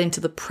just got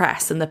into the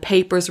press and the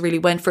papers really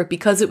went for it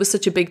because it was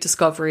such a big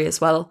discovery as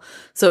well.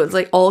 So it's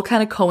like all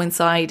kind of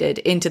coincided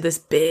into this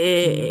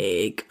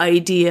big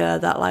idea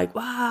that like,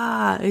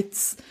 wow,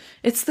 it's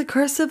the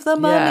Curse of the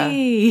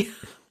Mummy. Yeah.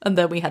 And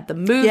then we had the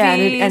movies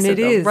and it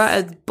is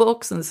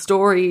books and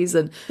stories.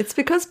 And it's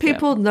because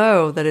people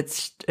know that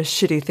it's a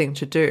shitty thing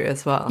to do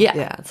as well. Yeah.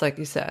 Yeah, it's like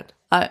you said.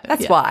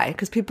 That's why.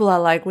 Because people are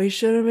like, we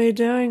shouldn't be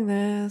doing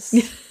this.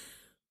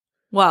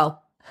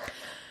 Well,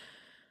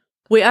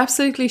 we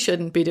absolutely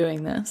shouldn't be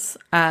doing this.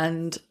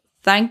 And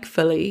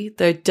thankfully,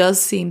 there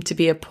does seem to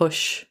be a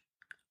push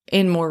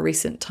in more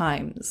recent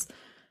times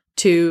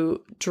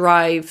to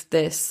drive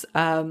this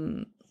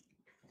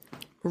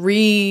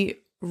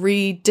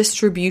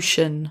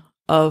redistribution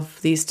of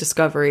these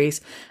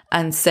discoveries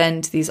and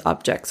send these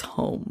objects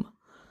home.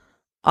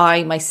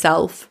 I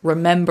myself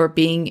remember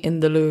being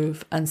in the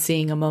Louvre and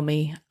seeing a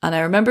mummy, and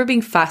I remember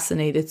being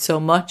fascinated so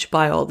much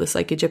by all this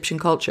like Egyptian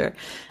culture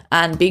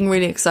and being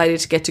really excited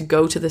to get to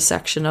go to this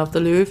section of the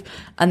Louvre.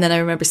 And then I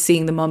remember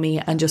seeing the mummy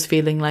and just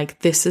feeling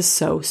like, this is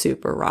so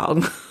super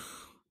wrong.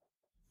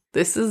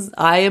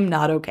 I am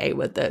not okay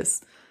with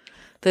this.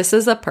 This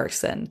is a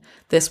person.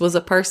 This was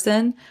a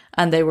person,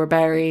 and they were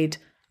buried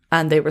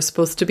and they were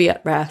supposed to be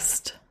at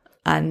rest,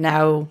 and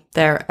now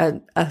they're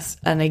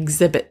an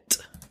exhibit.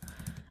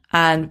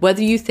 And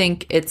whether you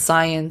think it's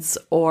science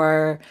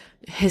or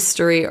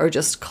history or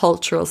just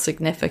cultural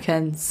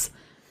significance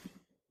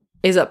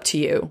is up to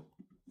you.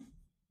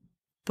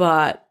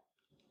 But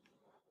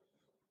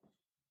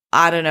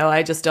I don't know.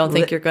 I just don't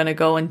think you're going to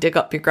go and dig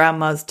up your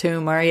grandma's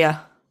tomb, are you?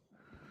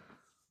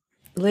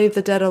 Leave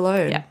the dead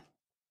alone. Yeah.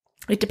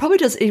 It probably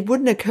does. It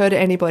wouldn't occur to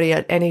anybody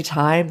at any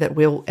time that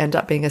we'll end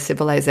up being a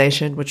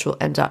civilization which will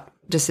end up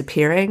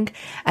disappearing,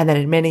 and then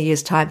in many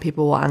years' time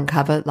people will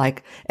uncover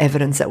like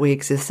evidence that we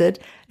existed.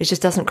 It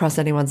just doesn't cross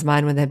anyone's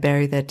mind when they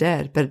bury their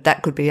dead, but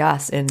that could be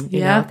us in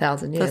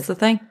 1,000 years. That's the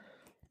thing.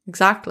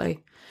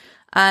 Exactly.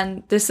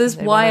 And this is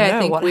why I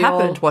think what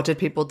happened. What did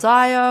people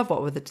die of?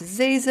 What were the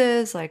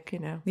diseases?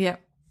 Yeah.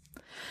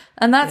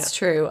 And that's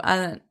true.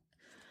 And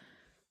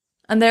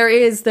there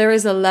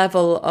is a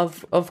level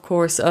of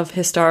course of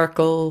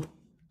historical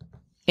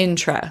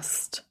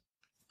interest.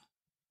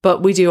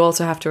 But we do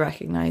also have to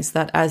recognize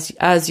that,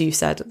 as you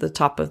said at the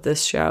top of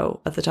this show,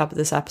 at the top of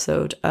this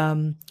episode,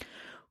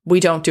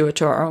 we don't do it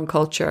to our own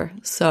culture.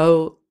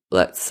 So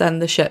let's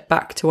send the shit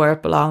back to where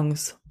it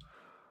belongs,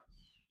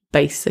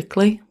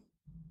 basically.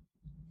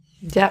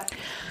 Yep.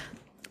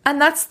 And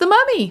that's the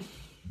mummy.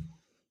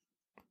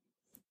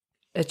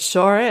 It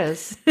sure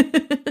is.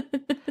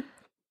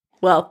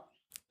 Well,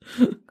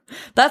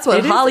 that's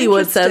what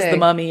Hollywood says the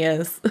mummy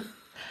is.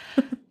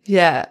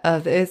 Yeah,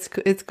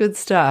 it's good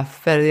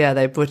stuff. But yeah,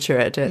 they butcher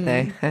it, don't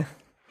they?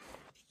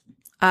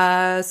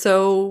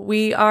 So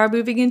we are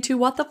moving into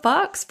what the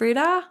fucks,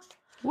 Frida.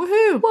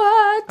 Woohoo!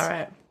 What? All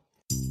right.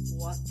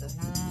 What the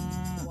fuck?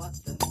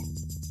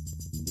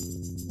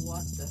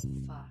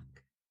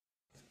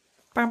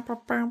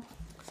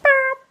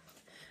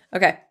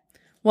 Okay.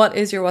 What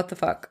is your what the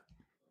fuck?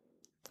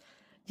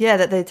 Yeah,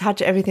 that they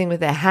touch everything with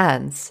their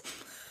hands.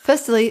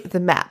 Firstly, the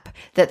map.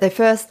 That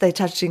they're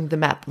touching the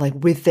map like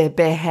with their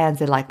bare hands.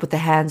 They're like with their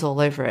hands all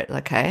over it,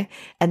 okay?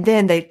 And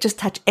then they just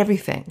touch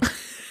everything.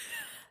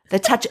 They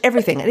touch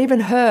everything. And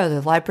even her,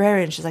 the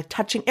librarian, she's like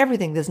touching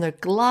everything. There's no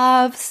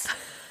gloves,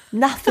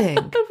 nothing.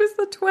 It was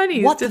the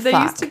 20s. What Did the they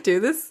fuck? used to do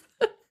this?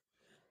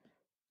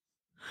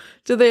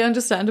 Did they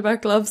understand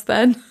about gloves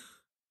then?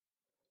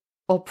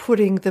 Or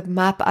putting the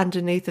map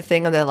underneath the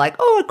thing and they're like,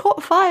 oh, it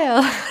caught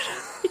fire.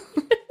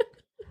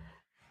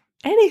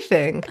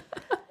 Anything.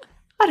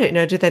 I don't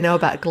know. Did they know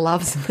about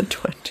gloves in the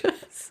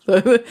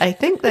 20s? I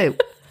think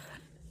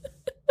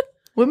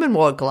women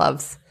wore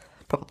gloves.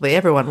 Probably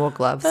everyone wore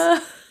gloves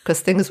because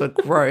things were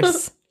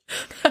gross.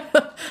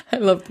 I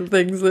love the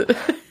things that...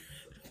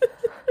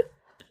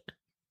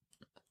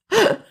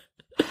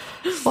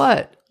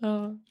 What?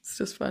 Oh, it's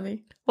just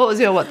funny. What was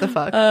your what the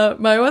fuck?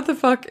 My what the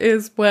fuck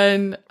is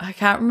when I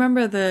can't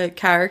remember the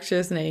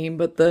character's name,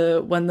 but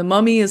when the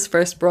mummy is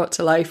first brought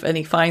to life and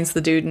he finds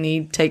the dude and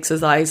he takes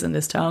his eyes and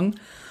his tongue,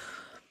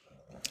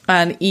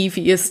 and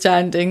Evie is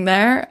standing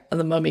there, and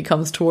the mummy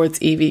comes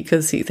towards Evie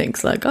because he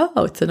thinks like, oh,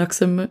 it's a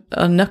nux in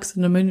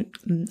the moon.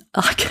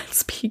 I can't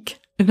speak.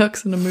 A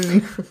nux in the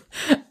moon.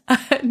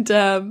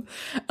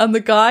 and the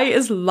guy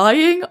is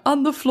lying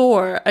on the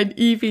floor, and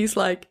Evie's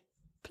like,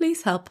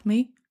 please help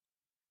me.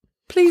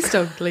 Please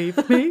don't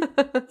leave me.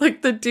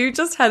 Like, the dude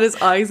just had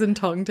his eyes and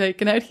tongue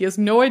taken out. He has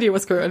no idea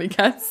what's going on. He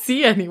can't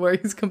see anywhere.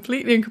 He's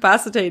completely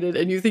incapacitated,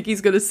 and you think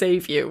he's going to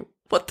save you.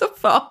 What the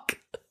fuck?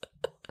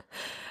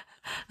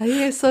 I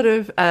think he's sort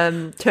of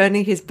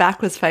turning his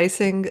back was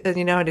facing, and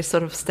and he's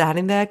sort of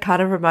standing there.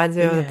 Kind of reminds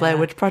me of the Blair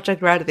Witch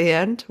Project right at the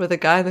end with a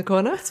guy in the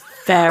corner.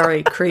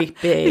 Very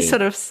creepy. He's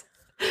sort of,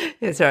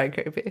 it's very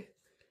creepy.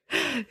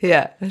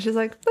 Yeah. And she's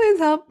like, please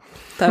help.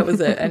 That was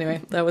it.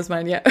 Anyway, that was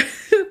mine. Yeah.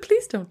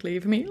 Please don't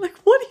leave me. Like,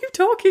 what are you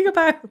talking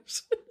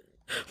about?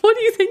 What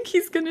do you think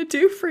he's going to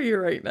do for you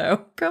right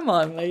now? Come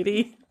on,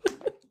 lady.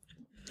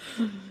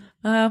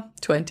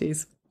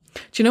 20s.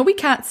 Do you know we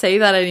can't say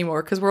that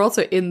anymore because we're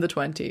also in the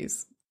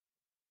 20s.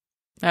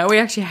 Now we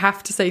actually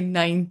have to say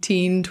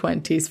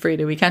 1920s,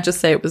 Frida. We can't just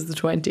say it was the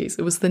 20s.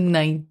 It was the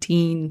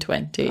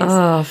 1920s.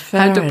 Oh,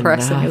 fair How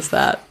depressing enough. is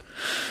that?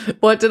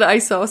 I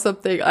saw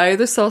something. I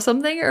either saw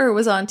something or it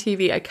was on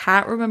TV. I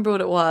can't remember what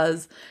it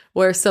was.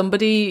 Where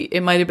somebody,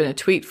 it might have been a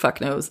tweet, fuck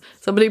knows.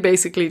 Somebody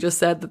basically just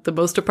said that the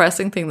most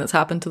depressing thing that's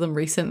happened to them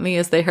recently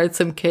is they heard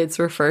some kids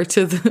referring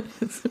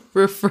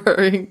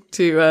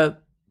to the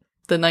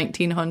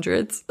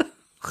 1900s.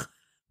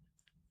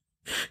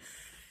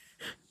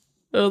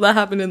 Oh, that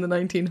happened in the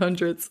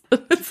 1900s.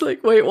 It's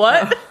like, wait,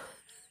 what?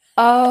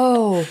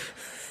 Oh,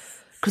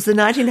 because the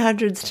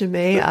 1900s to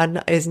me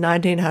is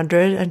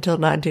 1900 until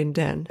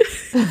 1910.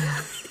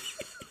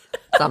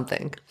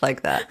 Something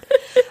like that.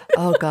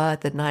 Oh,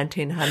 God, the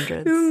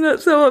 1900s. Isn't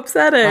that so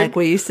upsetting? Like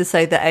we used to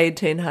say the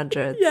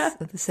 1800s, Yeah.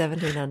 the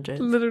 1700s.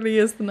 Literally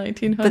is the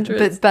 1900s.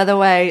 But by the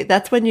way,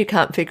 that's when you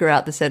can't figure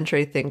out the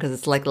century thing because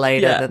it's like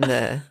later Yeah.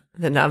 than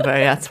the number.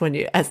 That's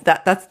when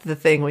that's the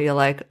thing where you're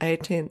like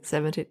 18,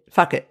 17.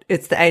 Fuck it,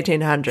 it's the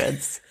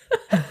 1800s.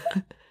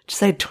 Just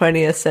say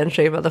 20th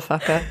century,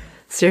 motherfucker.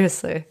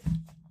 Seriously.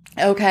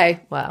 Okay.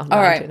 Wow.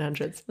 All right.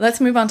 1900s. Let's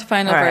move on to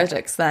final All right.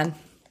 verdicts then.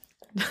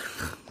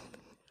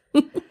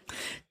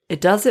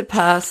 Does it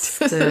pass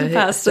the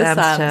Pass the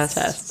SAMS SAMS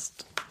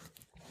test.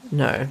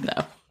 No.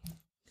 No.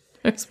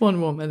 There's one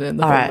woman in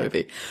the All whole right.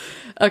 movie.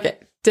 Okay.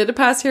 Did it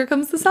pass Here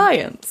Comes the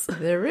Science?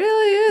 There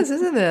really is,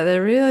 isn't there?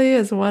 There really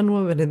is one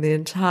woman in the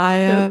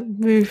entire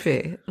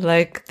movie.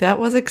 Like, that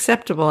was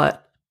acceptable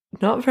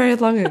not very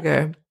long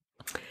ago.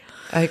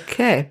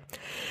 Okay.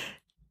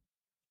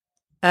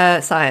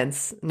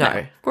 Science. No.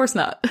 Of course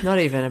not. Not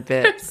even a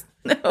bit.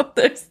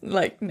 There's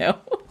no.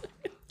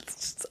 It's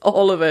just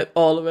all of it.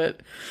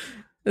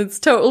 It's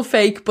total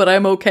fake, but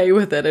I'm okay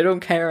with it. I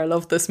don't care. I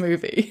love this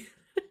movie.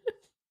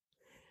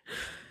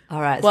 All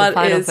right. What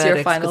so is your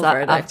verdicts, final 'cause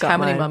I've verdict? got How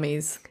many mine.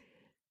 mummies?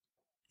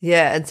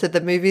 Yeah, and so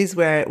the movies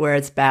where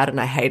it's bad and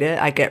I hate it,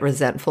 I get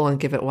resentful and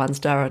give it 1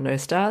 star or no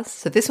stars.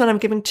 So this one I'm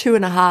giving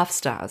 2.5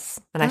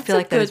 stars. And I That's feel a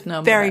like that's good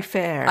number. very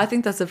fair. I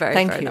think that's a very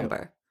Thank fair you.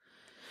 number.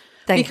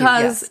 Thank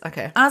Because you. Yes.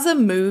 Okay. as a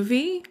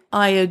movie,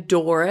 I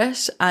adore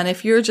it. And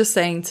if you're just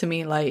saying to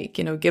me, like,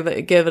 give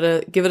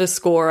it a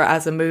score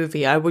as a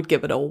movie, I would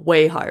give it a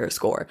way higher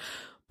score.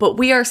 But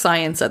we are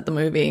science at the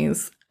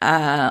movies.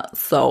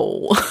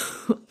 So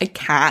I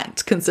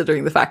can't,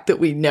 considering the fact that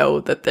we know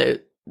that there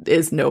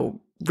is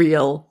no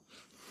real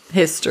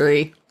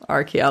history,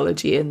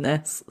 archaeology in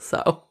this.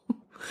 So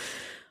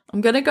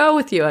I'm going to go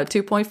with you at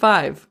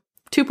 2.5.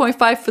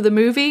 2.5 for the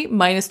movie,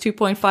 minus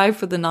 2.5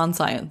 for the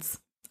non-science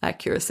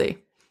accuracy.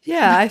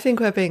 Yeah, I think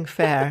we're being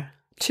fair.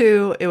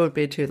 2, it would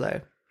be too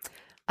low.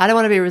 I don't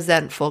want to be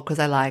resentful because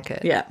I like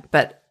it. Yeah.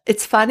 But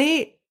it's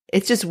funny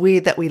it's just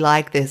weird that we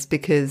like this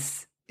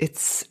because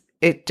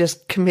it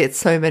just commits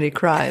so many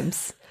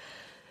crimes.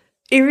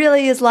 It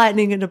really is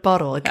lightning in a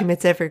bottle. It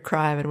commits every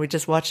crime, and we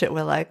just watch it.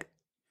 We're like,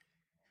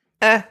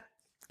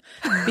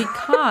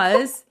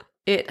 because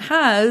it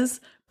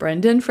has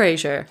Brendan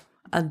Fraser,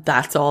 and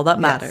that's all that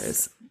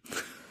matters.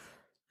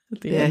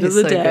 At the end of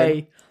the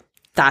day,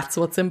 that's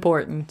what's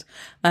important,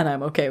 and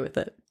I'm okay with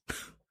it.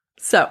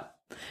 So,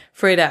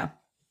 Frida,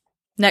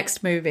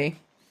 next movie.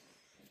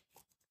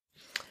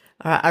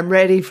 All right, I'm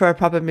ready for a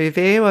proper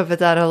movie. We've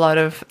done a lot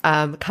of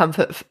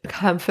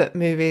comfort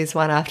movies,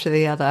 one after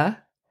the other.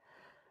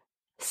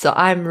 So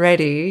I'm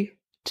ready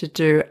to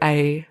do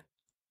a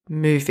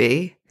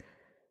movie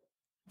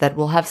that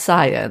will have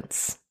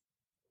science,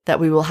 that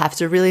we will have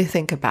to really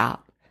think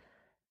about.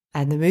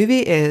 And the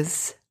movie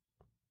is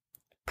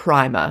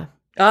Primer.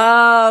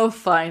 Oh,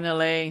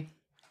 finally.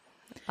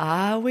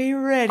 Are we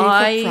ready for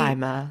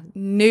Primer?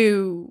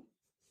 Knew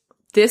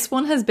this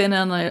one has been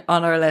on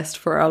our list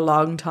for a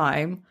long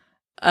time.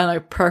 And I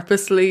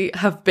purposely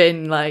have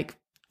been like,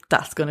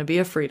 that's going to be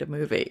a Frida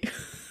movie.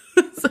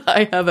 So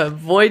I have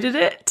avoided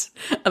it,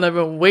 and I've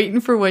been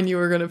waiting for when you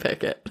were going to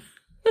pick it.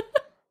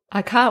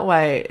 I can't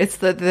wait. It's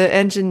the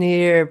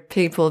engineer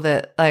people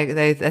that like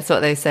that's what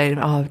they say.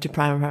 Oh, do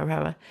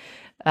Primer.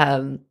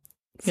 So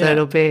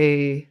it'll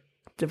be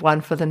the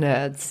one for the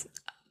nerds.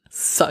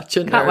 Such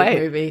a nerd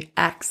movie.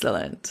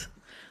 Excellent.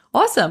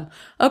 Awesome.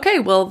 Okay,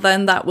 well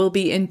then that will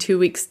be in 2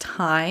 weeks'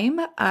 time.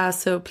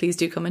 So please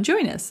do come and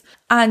join us.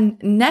 And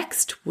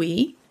next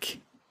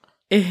week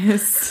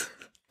is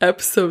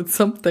episode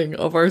something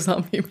of our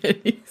zombie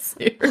mini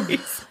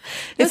series.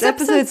 It's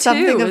episode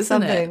something of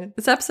something.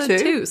 It's episode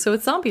 2, so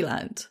it's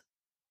Zombieland.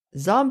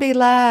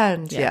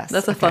 Zombieland. Yeah, yes.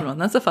 That's a fun one.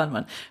 That's a fun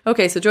one.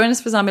 Okay, so join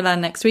us for Zombieland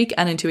next week,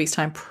 and in 2 weeks'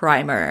 time,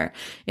 Primer.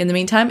 In the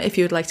meantime, if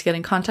you would like to get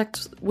in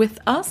contact with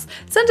us,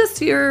 send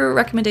us your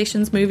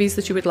recommendations, movies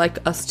that you would like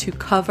us to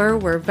cover.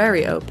 We're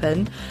very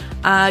open.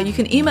 You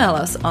can email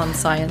us on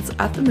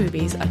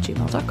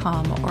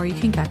scienceatthemovies@gmail.com, or you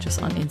can catch us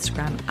on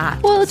Instagram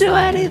at We'll do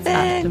anything.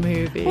 At the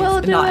movies.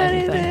 We'll do Not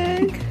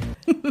anything.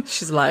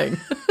 She's lying.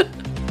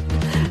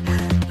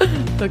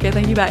 Okay,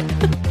 thank you. Bye.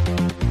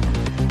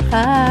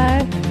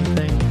 Bye.